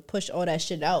infrastructure to push all that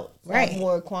shit out. Right,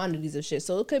 more quantities of shit.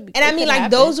 So it could be. And I mean,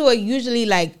 like those who are usually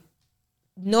like.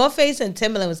 North Face and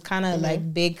Timberland was kind of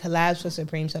like big collabs for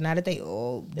Supreme. So now that they're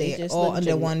all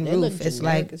under one roof, it's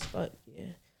like yeah.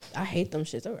 I hate them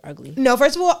shits. They're ugly. No,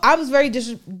 first of all, I was very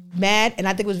mad, and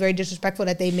I think it was very disrespectful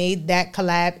that they made that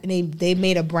collab and they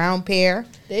made a brown pair.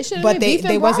 They should, but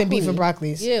they wasn't beef and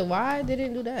broccolis. Yeah, why they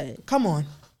didn't do that? Come on,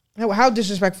 how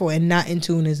disrespectful and not in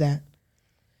tune is that?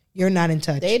 You're not in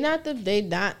touch.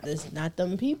 It's not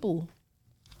them people.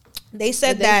 They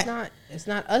said that it's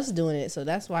not us doing it, so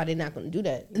that's why they're not going to do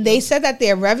that. They said that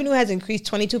their revenue has increased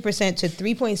 22% to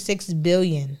 $3.6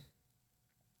 billion.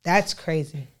 That's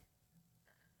crazy.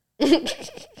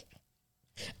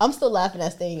 I'm still laughing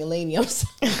at staying in Laney. I'm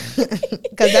sorry.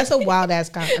 Because that's a wild ass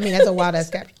caption.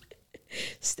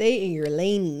 Stay in your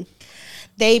lane.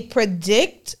 They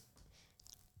predict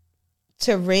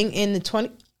to ring in the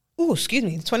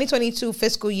 2022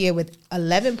 fiscal year with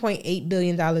 $11.8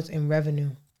 billion in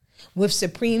revenue. With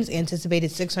Supreme's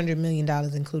anticipated $600 million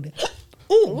included.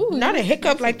 Ooh, not a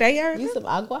hiccup like that, y'all. Need some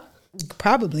agua?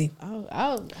 Probably.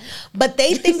 But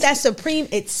they think that Supreme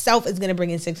itself is going to bring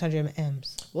in 600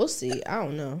 M's. We'll see. I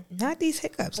don't know. Not these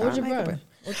hiccups. What's your breath?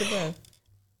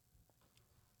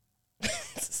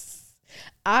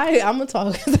 I'm going to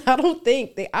talk because I don't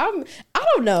think I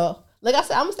don't know. Like I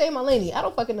said, I'm going to stay in my lane. I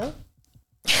don't fucking know.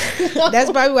 That's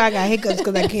probably why I got hiccups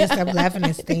because I can't stop laughing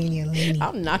and staying in your lane.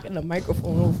 I'm knocking the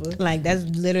microphone over. Like that's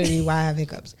literally why I have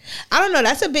hiccups. I don't know.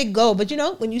 That's a big goal, but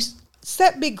when you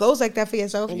set big goals like that for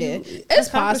yourself, it's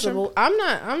possible. I'm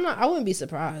not. I wouldn't be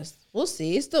surprised. We'll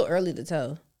see. It's still early to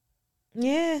tell.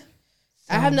 Yeah.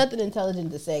 I have nothing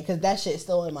intelligent to say because that shit's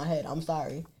still in my head. I'm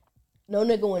sorry. No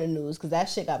nigga in the news because that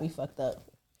shit got me fucked up.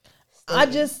 I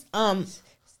just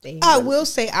I will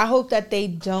say, I hope that they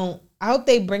don't. I hope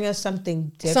they bring us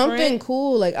something different. Something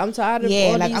cool. Like, I'm tired of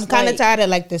all these, I'm kind of tired of,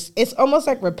 like, this. It's almost,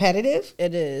 like, repetitive.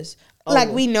 It is. Like,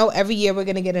 we know every year we're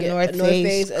going to get a North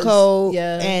Face coat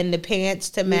and the pants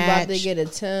to match. We're about to get a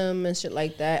Tim and shit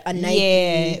like that. A Nike.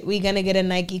 Yeah, we're going to get a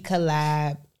Nike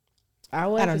collab. I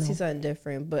would like to see something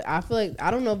different. But I feel like, I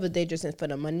don't know if they just in for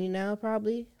the money now,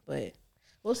 probably. But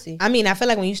we'll see. I mean, I feel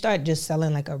like when you start just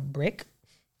selling, like, a brick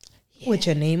with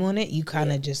your name on it, you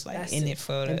kind of just, like, in it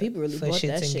for the people really for bought shits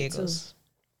that and shit giggles. Too.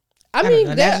 I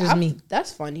mean, that's just me.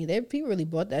 That's funny. People really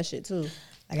bought that shit too.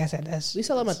 Like I said, we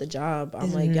sell them at the job.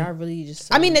 I'm like, y'all really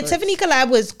just. I mean, the Tiffany collab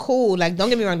was cool. Like, don't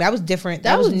get me wrong, that was different.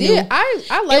 That was new. Yeah,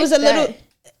 I like. It was a little.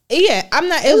 Yeah, I'm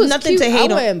not. It was nothing cute. to hate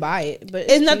on. I wouldn't buy it, but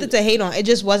it's nothing to hate on. It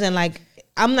just wasn't like.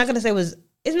 I'm not gonna say it was.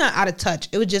 It's not out of touch.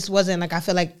 It just wasn't like. I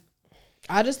feel like.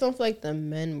 I just don't feel like the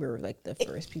men were like the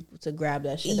first people to grab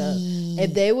that shit up.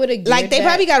 If they would have like, they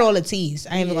probably got all the tees.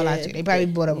 I ain't even gonna lie to you. They probably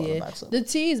bought up all the boxes. The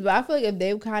tees, but I feel like if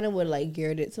they kind of would like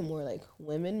geared it to more like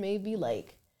women, maybe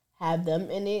like have them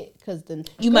in it, because then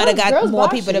you might have got more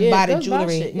people to buy the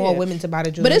jewelry, more women to buy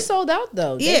the jewelry. But it's sold out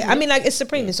though. Yeah, I mean, like, it's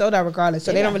Supreme. It's sold out regardless,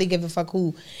 so they don't really give a fuck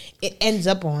who it ends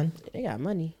up on. They got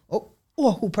money. Or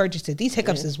who purchased it. These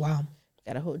hiccups is wild.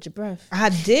 Gotta hold your breath. I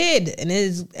did,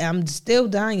 and I'm still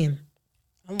dying.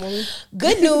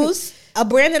 Good news. A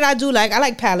brand that I do like. I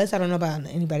like Palace. I don't know about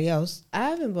anybody else. I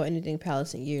haven't bought anything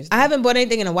Palace in years. I haven't bought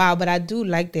anything in a while, but I do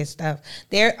like their stuff.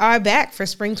 They are back for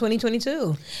spring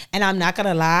 2022. And I'm not going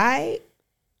to lie,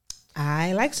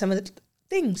 I like some of the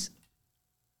things.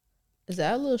 Is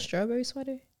that a little strawberry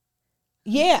sweater?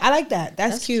 Yeah, I like that.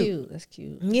 That's cute. That's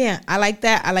cute. Yeah, I like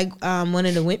that. I like one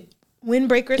of the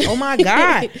windbreakers. Oh, my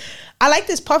God. I like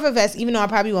this puffer vest, even though I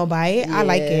probably won't buy it. Yeah. I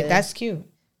like it. That's cute.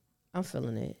 I'm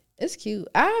feeling it. It's cute.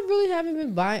 I really haven't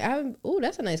been buying.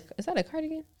 That's a nice. Is that a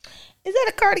cardigan? Is that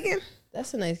a cardigan?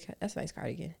 That's a nice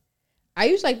cardigan. I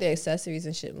usually like the accessories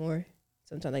and shit more.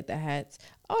 Sometimes like the hats.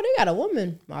 Oh, they got a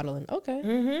woman modeling. Okay.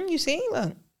 Mm-hmm. You see?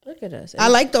 Look at us. I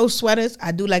like those sweaters.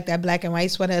 I do like that black and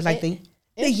white sweater. It's like the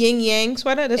yin yang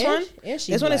sweater. This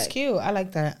one is cute. I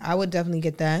like that. I would definitely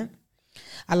get that.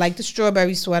 I like the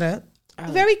strawberry sweater.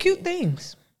 Very cute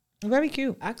things. Very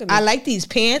cute. I like these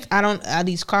pants.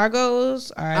 These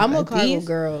cargos. I'm a cargo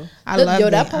girl. I love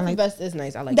it. That puffer vest is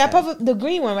nice. I like that. Puffer, the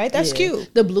green one, right? That's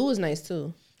cute. The blue is nice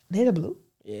too. They're the blue?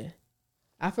 Yeah.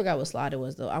 I forgot what slide it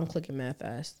was though. I'm clicking mad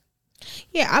fast.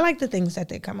 Yeah, I like the things that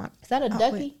they come out. Is that a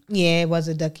ducky? Yeah, it was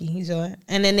a ducky. You saw it.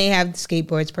 And then they have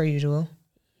skateboards per usual.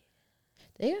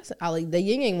 I like the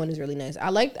yin yang one is really nice.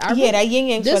 That yin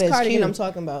yang. This cardigan I'm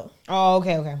talking about. Oh,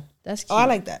 okay. That's cute. Oh, I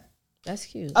like that. That's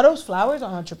cute. Are those flowers or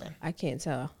I'm tripping? I can't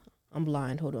tell. I'm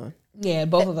blind. Hold on. Yeah,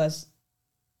 both of us.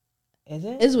 Is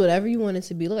it? It's whatever you want it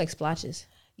to be. Look like splotches.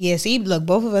 Yeah, see, look,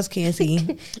 both of us can't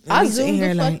see. I zoomed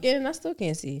the fuck in. I still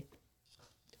can't see.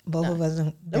 Both of us.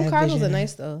 Them cargos are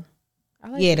nice though.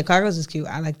 The cargos is cute.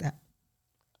 I like that.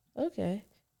 Okay.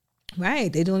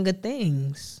 Right, they're doing good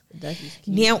things.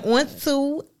 Now on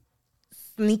to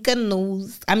sneaker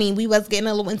news. I mean, we was getting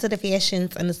a little into the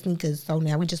fashions and the sneakers, so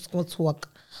now we just gonna talk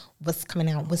what's coming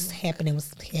out, what's happening.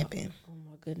 Oh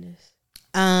my goodness.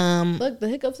 Look, the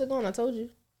hiccups are gone. I told you.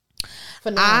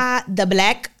 The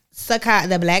black Sakai,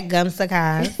 the black gum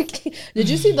Sakai. Did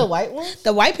you see the white ones?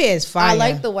 The white pair is fire. I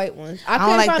like the white ones. I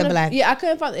don't like the black. Yeah, I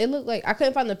couldn't find. It looked like I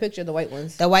couldn't find the picture of the white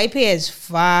ones. The white pair is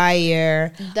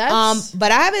fire.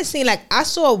 But I haven't seen, like, I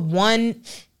saw one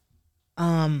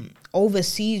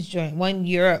overseas joint, one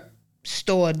Europe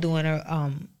store doing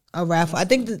a raffle. I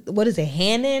think what is it,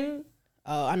 Hannen?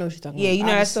 Oh, I know what you're talking about. Yeah, you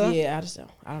know that store? Yeah,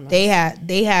 I don't know.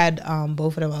 They had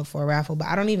both of them up for a raffle, but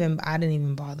I didn't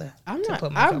even bother. I'm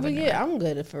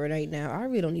good for right now. I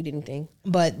really don't need anything.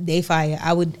 But they fire.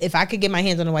 I would, if I could get my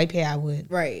hands on a white pair, I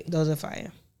would. Right. Those are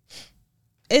fire.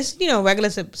 It's, regular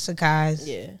Sakai's.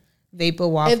 Yeah. Vapor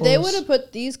waffles. If they would have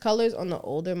put these colors on the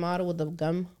older model with the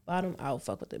gum bottom, I would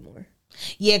fuck with it more.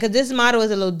 Yeah, because this model is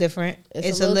a little different.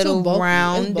 It's a little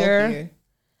rounder.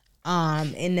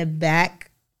 In the back.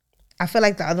 I feel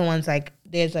like the other ones, like,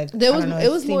 it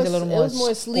was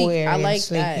more sleek. I like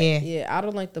that. Yeah, I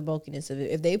don't like the bulkiness of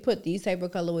it. If they put these type of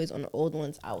colorways on the old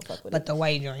ones, I would fuck with it. But the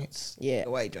white joints. Yeah.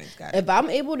 The white joints got it. If I'm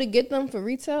able to get them for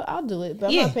retail, I'll do it. But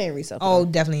I'm not paying resale for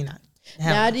them. Definitely not.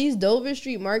 Now, these Dover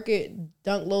Street Market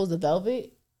Dunk Lows, the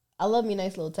velvet, I love me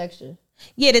nice little texture.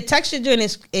 Yeah, the texture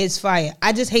joint is fire.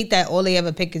 I just hate that all they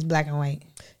ever pick is black and white.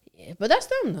 Yeah, but that's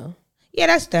them, though. Yeah,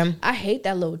 that's them. I hate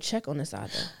that little check on the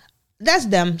side, though. that's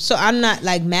them. So I'm not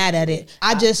like mad at it.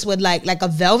 I just would like a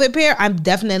velvet pair. I'm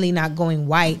definitely not going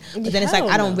white. But then it's like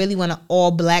I don't really want an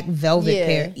all black velvet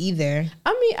pair either.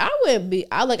 I mean, I wouldn't be.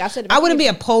 I said, I wouldn't be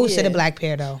opposed to the black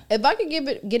pair though. If I could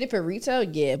get it for retail,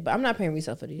 but I'm not paying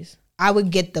retail for these. I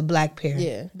would get the black pair.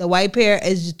 Yeah, the white pair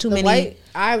is just too many. White,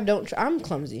 I'm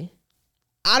clumsy.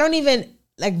 I don't even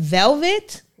like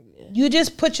velvet. Yeah. You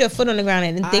just put your foot on the ground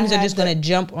and things are just gonna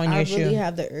jump on your shoe. I really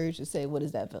have the urge to say, "What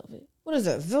is that velvet? What is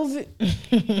that velvet?" I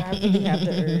really have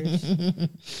the urge.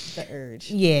 The urge.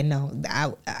 Yeah, no,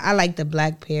 I like the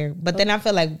black pair, but then I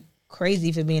feel like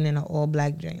crazy for being in an all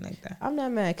black joint like that. I'm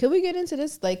not mad. Could we get into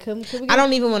this? Like, could we I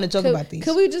don't even want to talk about these.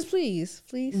 Could we just please?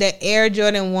 The Air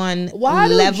Jordan 1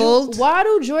 leveled. Why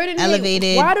do Jordan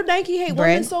elevated? Why do Nike hate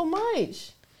women so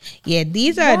much? Yeah,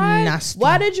 these are nasty.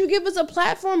 Why did you give us a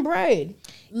platform braid?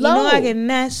 You know I get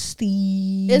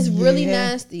nasty. It's really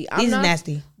nasty. These are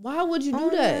nasty. Why would you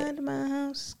do that? My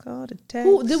house called a taxi.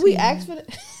 Who did we ask for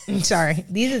that? Sorry,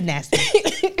 these is nasty.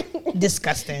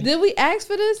 Disgusting. Did we ask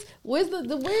for this? Where's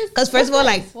because first of all,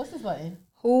 like, what's this button?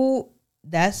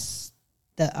 That's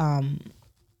the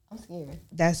I'm scared.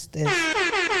 That's this.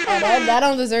 That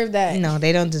don't deserve that. No,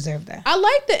 they don't deserve that. I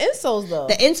like the insoles though.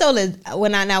 The insole is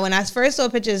when I first saw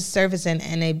pictures surfacing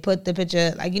and they put the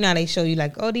picture, like, you know how they show you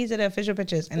like, oh, these are the official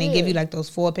pictures, and they give you like those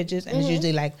 4 pictures, and it's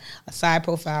usually like a side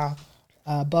profile,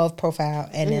 above profile,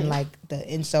 and then like the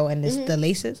insole and the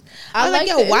laces. I was like,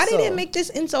 yo, why they didn't make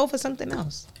this insole for something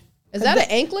else? Is that an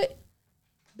anklet?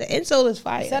 The insole is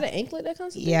fire. Is that an anklet that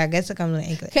comes with it? Yeah, I guess it comes with an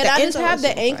anklet. Can I just have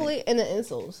the anklet and the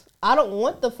insoles? I don't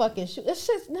want the fucking shoe. This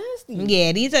shit's nasty.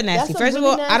 Yeah, these are nasty. First of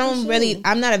all,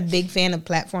 I'm not a big fan of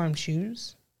platform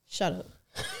shoes. Shut up.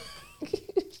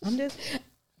 I'm just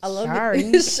I love sorry.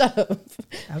 It. Shut up.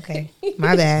 Okay.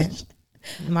 My bad.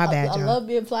 I love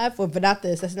being platform, but not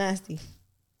this. That's nasty.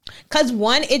 Cause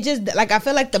one, it just like I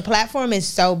feel like the platform is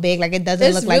so big, like it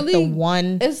doesn't look like the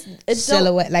one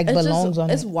silhouette like belongs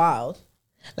on it. It's wild.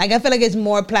 Like I feel like it's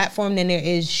more platform than there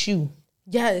is shoe.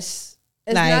 Yes,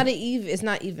 it's like, not even. It's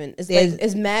not even. It's like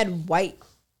it's mad white,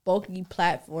 bulky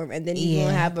platform, and then you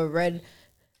gonna have a red.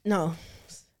 No.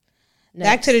 Next.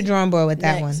 Back to the drawing board with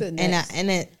that one,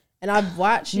 and I've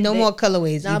watched no more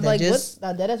colorways. Now I'm like,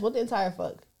 what the entire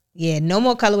fuck? Yeah, no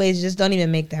more colorways. Just don't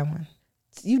even make that one.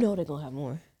 You know they're gonna have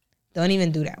more. Don't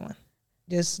even do that one.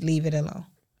 Just leave it alone.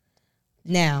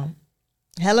 Now,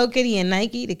 Hello Kitty and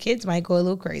Nike, the kids might go a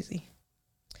little crazy.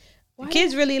 The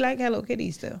kids really like Hello Kitty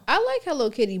still. I like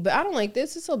Hello Kitty, but I don't like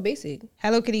this. It's so basic.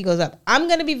 Hello Kitty goes up. I'm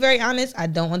going to be very honest. I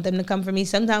don't want them to come for me.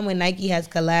 Sometimes when Nike has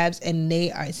collabs and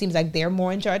it seems like they're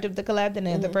more in charge of the collab than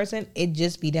the other person, it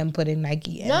just be them putting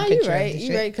Nike in a picture. You're right.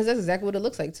 You're right, because that's exactly what it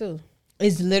looks like too.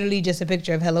 It's literally just a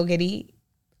picture of Hello Kitty.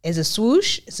 It's a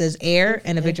swoosh. It says Air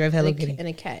and a picture of Hello Kitty. And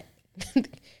a cat.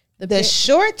 The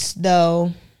shorts,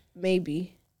 though.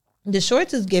 Maybe. The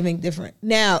shorts is giving different.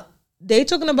 Now, they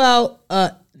talking about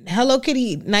Hello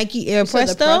Kitty Nike Air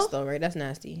Presto. The Presto, right? That's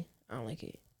nasty. I don't like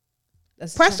it.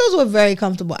 Prestos were very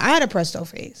comfortable. I had a Presto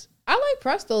phase. I like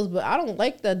Prestos, but I don't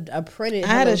like a printed. I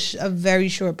had a very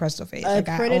short Presto phase. Like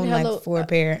I own like 4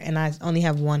 pair, and I only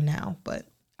have 1 now. But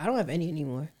I don't have any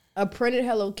anymore. A printed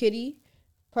Hello Kitty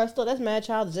Presto, that's mad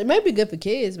childish. It might be good for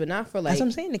kids, but not for like. That's what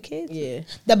I'm saying. The kids. Yeah.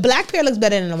 The black pair looks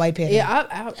better than the white pair.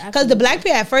 Yeah, because the black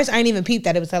pair at first I didn't even peep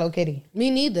that it was Hello Kitty. Me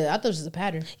neither. I thought it was a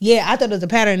pattern. Yeah, I thought it was a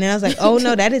pattern, and I was like, oh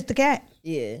no, that is the cat.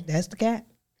 Yeah, that's the cat.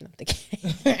 Not the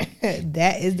cat.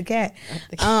 That is the cat.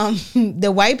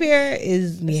 The white pair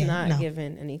is it's not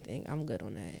giving anything. I'm good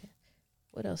on that.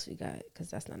 What else we got? Because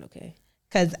that's not okay.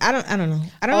 Cause I don't know.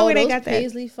 I don't know where they got that.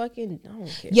 Paisley fucking. I don't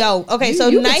care. Yo, okay, so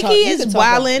Nike is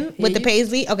wilding with the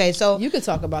Paisley. Okay, so you could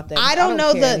talk about that. I don't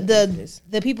know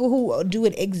the people who do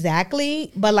it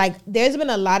exactly, but like there's been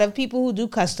a lot of people who do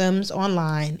customs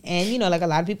online, and you know, like a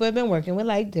lot of people have been working with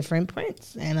like different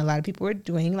prints, and a lot of people are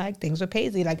doing like things with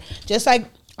Paisley, like just like.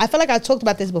 I feel like I talked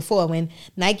about this before when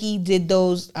Nike did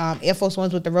those Air Force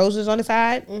Ones with the roses on the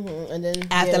side, and then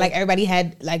after like everybody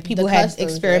had like people had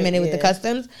experimented with the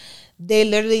customs. They're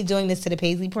literally doing this to the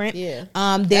Paisley print. Yeah.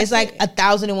 There's like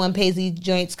 1,001 Paisley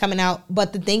joints coming out.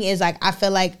 But the thing is, like, I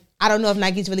feel like I don't know if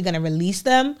Nike's really gonna release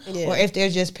them or if they're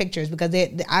just pictures, because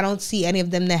I don't see any of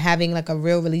them that having like a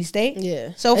real release date.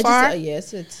 Yeah. So far.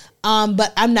 Yes, it's.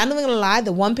 But I'm not even gonna lie.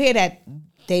 The one pair that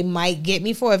they might get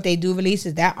me for if they do release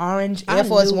is that orange Air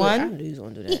Force One. I knew he was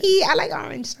gonna do that. I like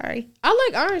orange. Sorry. I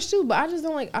like orange too, but I just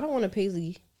don't like. I don't want a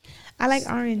Paisley. I like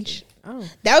orange. Oh.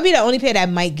 That would be the only pair that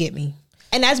might get me.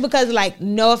 And that's because, like,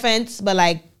 no offense, but,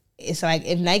 like, it's like,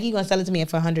 if Nike gonna sell it to me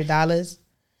for $100,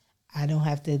 I don't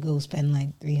have to go spend,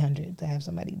 like, $300 to have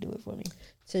somebody do it for me.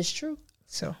 It's true.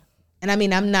 So, and I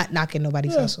mean, I'm not knocking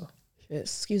nobody's hustle.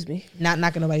 Excuse me. Not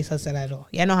knocking nobody's hustle at all.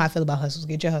 Yeah, I know how I feel about hustles.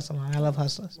 Get your hustle on. I love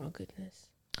hustlers. Oh, goodness.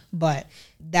 But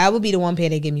that would be the one pair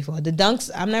they give me for. The Dunks,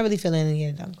 I'm not really feeling any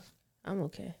of the Dunks. I'm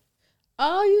okay.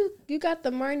 Oh, you got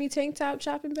the Marnie tank top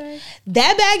shopping bag?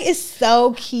 That bag is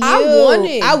so cute.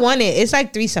 I want it. It's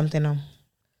like $3 something though.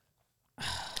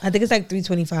 I think it's like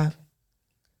 $325.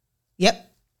 Yep.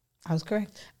 I was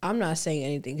correct. I'm not saying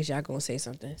anything because y'all gonna say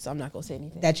something, so I'm not gonna say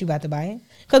anything. That you about to buy it?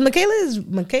 Because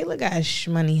Michaela got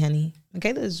money, honey.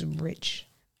 Michaela is rich.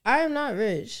 I am not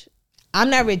rich. I'm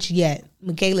not rich yet.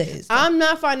 Michaela is. I'm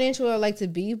not financial I like to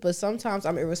be, but sometimes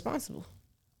I'm irresponsible.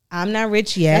 I'm not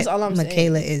rich yet. That's all I'm saying.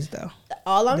 Michaela is though.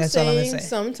 All I'm saying,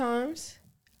 sometimes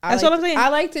that's what I'm saying. I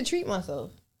like to treat myself.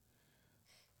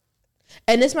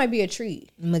 And this might be a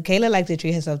treat. Michaela likes to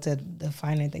treat herself to the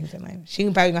finer things in life. She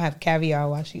probably gonna have caviar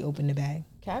while she open the bag.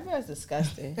 Caviar is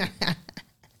disgusting.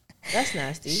 That's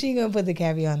nasty. She gonna put the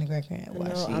caviar on the cracker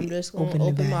while she I'm just gonna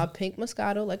open my pink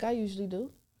Moscato like I usually do.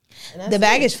 The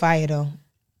bag is fire though.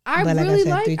 I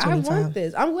want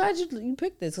this. I'm glad you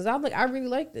picked this because I'm like, I really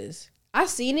like this. I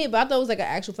seen it, but I thought it was like an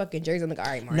actual fucking jersey. I'm like, all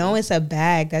right, Marty. No, it's a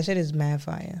bag. That shit is mad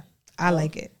fire. I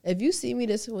like it. If you see me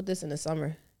with this in the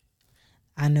summer,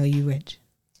 I know you rich.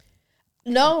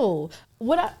 No,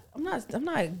 I'm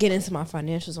not getting into my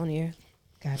financials on here.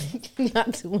 Got it. I'm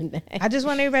not doing that. I just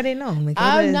want everybody to know.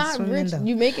 I'm not rich.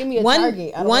 You making me a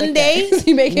target. One day, though.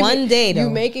 You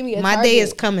making me a my target. day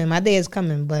is coming. My day is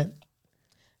coming, but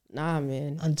nah,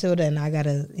 man. Until then, I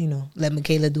gotta, let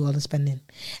Michaela do all the spending.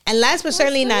 And last but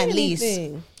certainly not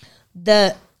least,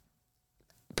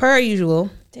 per usual,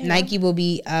 Nike will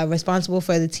be responsible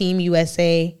for the Team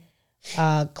USA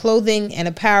clothing and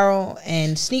apparel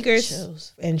and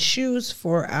sneakers and shoes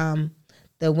for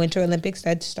the Winter Olympics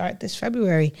that start this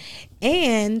February.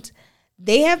 And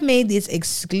they have made these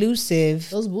exclusive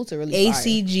those boots are really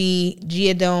ACG fire.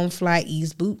 Geodome Fly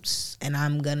Ease boots. And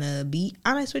I'm gonna be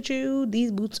honest with you,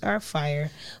 these boots are fire.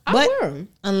 But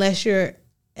unless you're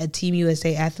a Team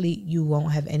USA athlete, you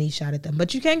won't have any shot at them.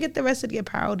 But you can get the rest of the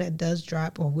apparel that does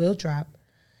drop or will drop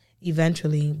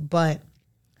eventually. But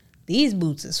these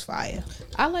boots is fire.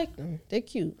 I like them. They're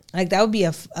cute. Like that would be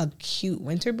a cute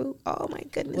winter boot. Oh my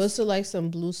goodness. Was it like some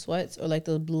blue sweats or like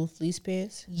those blue fleece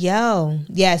pants? Yo,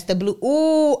 yes, the blue.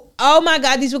 Ooh, oh my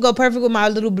God, these would go perfect with my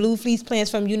little blue fleece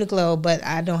pants from Uniqlo. But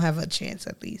I don't have a chance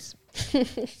at least,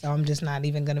 so I'm just not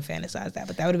even gonna fantasize that.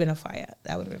 But that would have been a fire.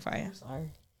 That would have been fire. I'm sorry,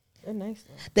 they're nice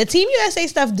though. The Team USA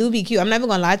stuff do be cute. I'm never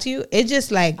gonna lie to you. It's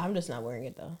just like I'm just not wearing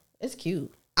it though. It's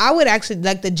cute. I would actually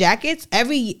like the jackets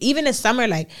even in summer,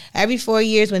 like every 4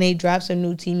 years when they drop some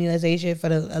new Team USA shit for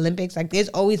the Olympics, like there's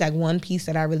always like one piece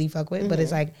that I really fuck with, but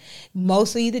it's like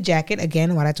mostly the jacket.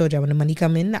 Again, what I told you, when the money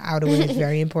come in, the outerwear is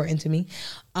very important to me.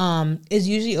 It's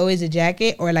usually always a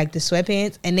jacket or like the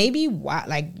sweatpants, and they be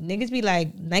like niggas be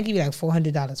like Nike be like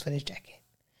 $400 for this jacket.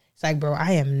 It's like, bro,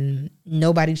 I am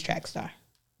nobody's track star.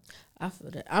 I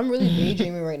feel that. I'm really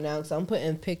daydreaming right now because I'm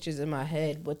putting pictures in my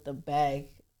head with the bag.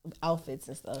 Outfits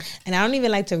and stuff, and I don't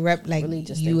even like to rep like really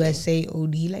USA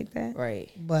OD like that,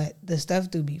 right? But the stuff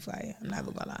do be fire. I'm not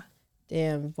gonna lie.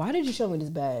 Damn, why did you show me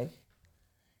this bag?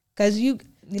 Cause you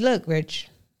look rich.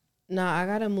 Nah, I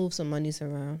gotta move some monies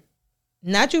around.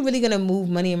 Not you really gonna move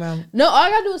money around? No, all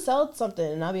I gotta do is sell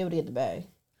something, and I'll be able to get the bag.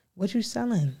 What you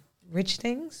selling? Rich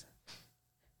things?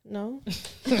 No.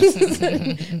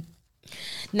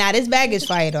 Nah, this bag is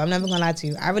fire though. I'm never gonna lie to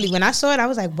you. When I saw it, I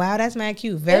was like, wow, that's mad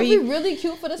cute. It'd be really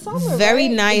cute for the summer. Very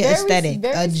nice aesthetic.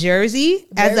 A jersey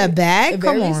as a bag?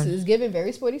 Come on. It's giving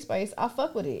very sporty spice. I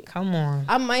fuck with it. Come on.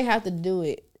 I might have to do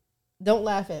it. Don't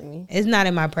laugh at me. It's not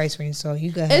in my price range, so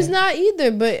you go ahead. It's not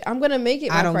either, but I'm gonna make it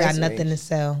my price range. I don't got nothing to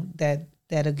sell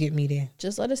that'll get me there.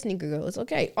 Just let a sneaker go. It's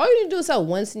okay. All you need to do is sell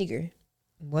one sneaker.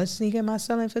 What sneaker am I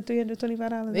selling for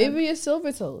 $325? Maybe your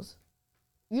silver toes.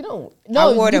 You don't.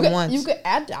 No, I wore them once. You could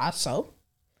add that. So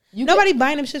nobody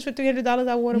buying them shits for $300.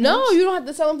 I wore them. No, once. You don't have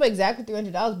to sell them for exactly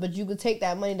 $300, but you could take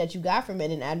that money that you got from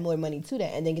it and add more money to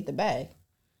that, and then get the bag.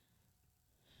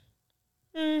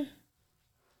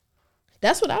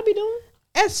 That's what I'll be doing.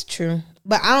 That's true,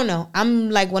 but I don't know. I'm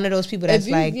like one of those people that's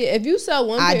if you sell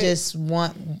one, I just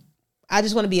want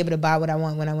to be able to buy what I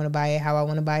want when I want to buy it, how I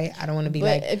want to buy it. I don't want to be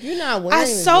if you're not wearing I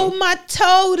sold my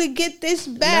toe to get this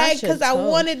bag because I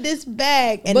wanted this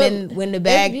bag. And then when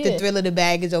the thrill of the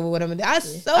bag is over, what I'm going to do? I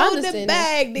sold the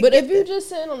bag. But if you're just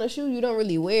sitting on a shoe you don't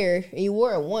really wear and you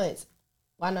wore it once,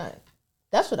 why not?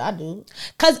 That's what I do.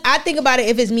 Because I think about it,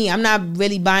 if it's me, I'm not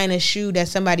really buying a shoe that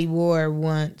somebody wore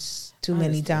once too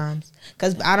many times.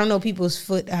 Because I don't know people's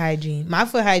foot hygiene. My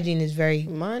foot hygiene is very...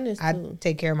 Mine is too. I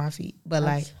take care of my feet. But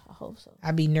I hope so.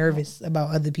 I'd be nervous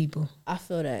about other people. I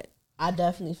feel that. I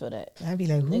definitely feel that. I'd be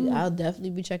like, nigga, I'll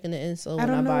definitely be checking the insole. I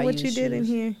don't know what you did in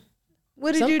here.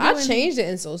 What did you do? I change the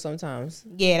insole sometimes.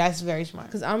 Yeah, that's very smart.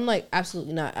 Because I'm like,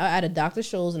 absolutely not. I add a Dr.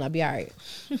 Scholl's and I'll be all right.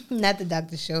 Not the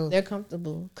Dr. Scholl's. They're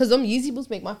comfortable. Because them Yeezy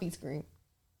boots make my feet scream.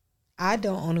 I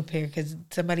don't own a pair because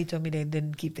somebody told me they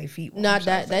didn't keep their feet warm. Not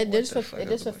that. They're just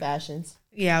for fashions.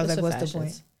 Yeah, I was like, what's the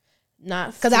point?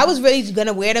 Not because I was really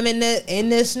gonna wear them in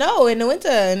the snow in the winter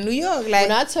in New York. Like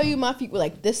when I tell you my feet were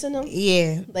like this in them.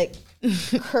 Yeah, like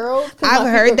curled. I've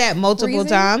heard that multiple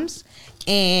times,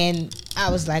 and I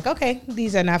was like, okay,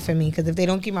 these are not for me because if they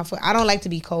don't keep my foot, I don't like to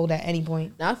be cold at any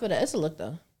point. Not for that. It's a look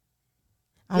though.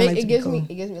 It gives me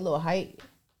a little height.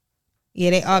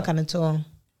 Yeah, they are kind of tall.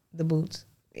 The boots.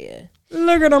 Yeah.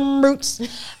 Look at them roots. All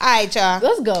right, y'all.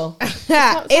 Let's go.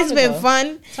 It's been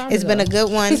fun. It's been a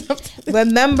good one.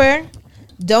 Remember,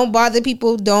 don't bother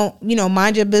people. Don't,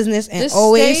 mind your business and just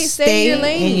always stay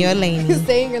in your lane.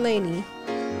 Stay in your lane.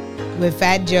 With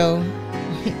Fat Joe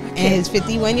and his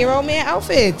 51-year-old man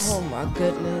outfits. Oh, my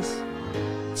goodness.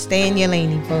 Stay in your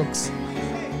lane, folks.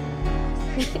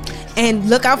 And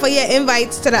look out for your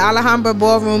invites to the Alhambra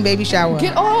Ballroom baby shower.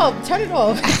 Get off. Turn it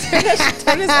off.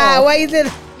 Turn this off. Why you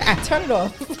did Turn it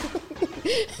off.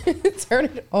 Turn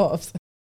it off.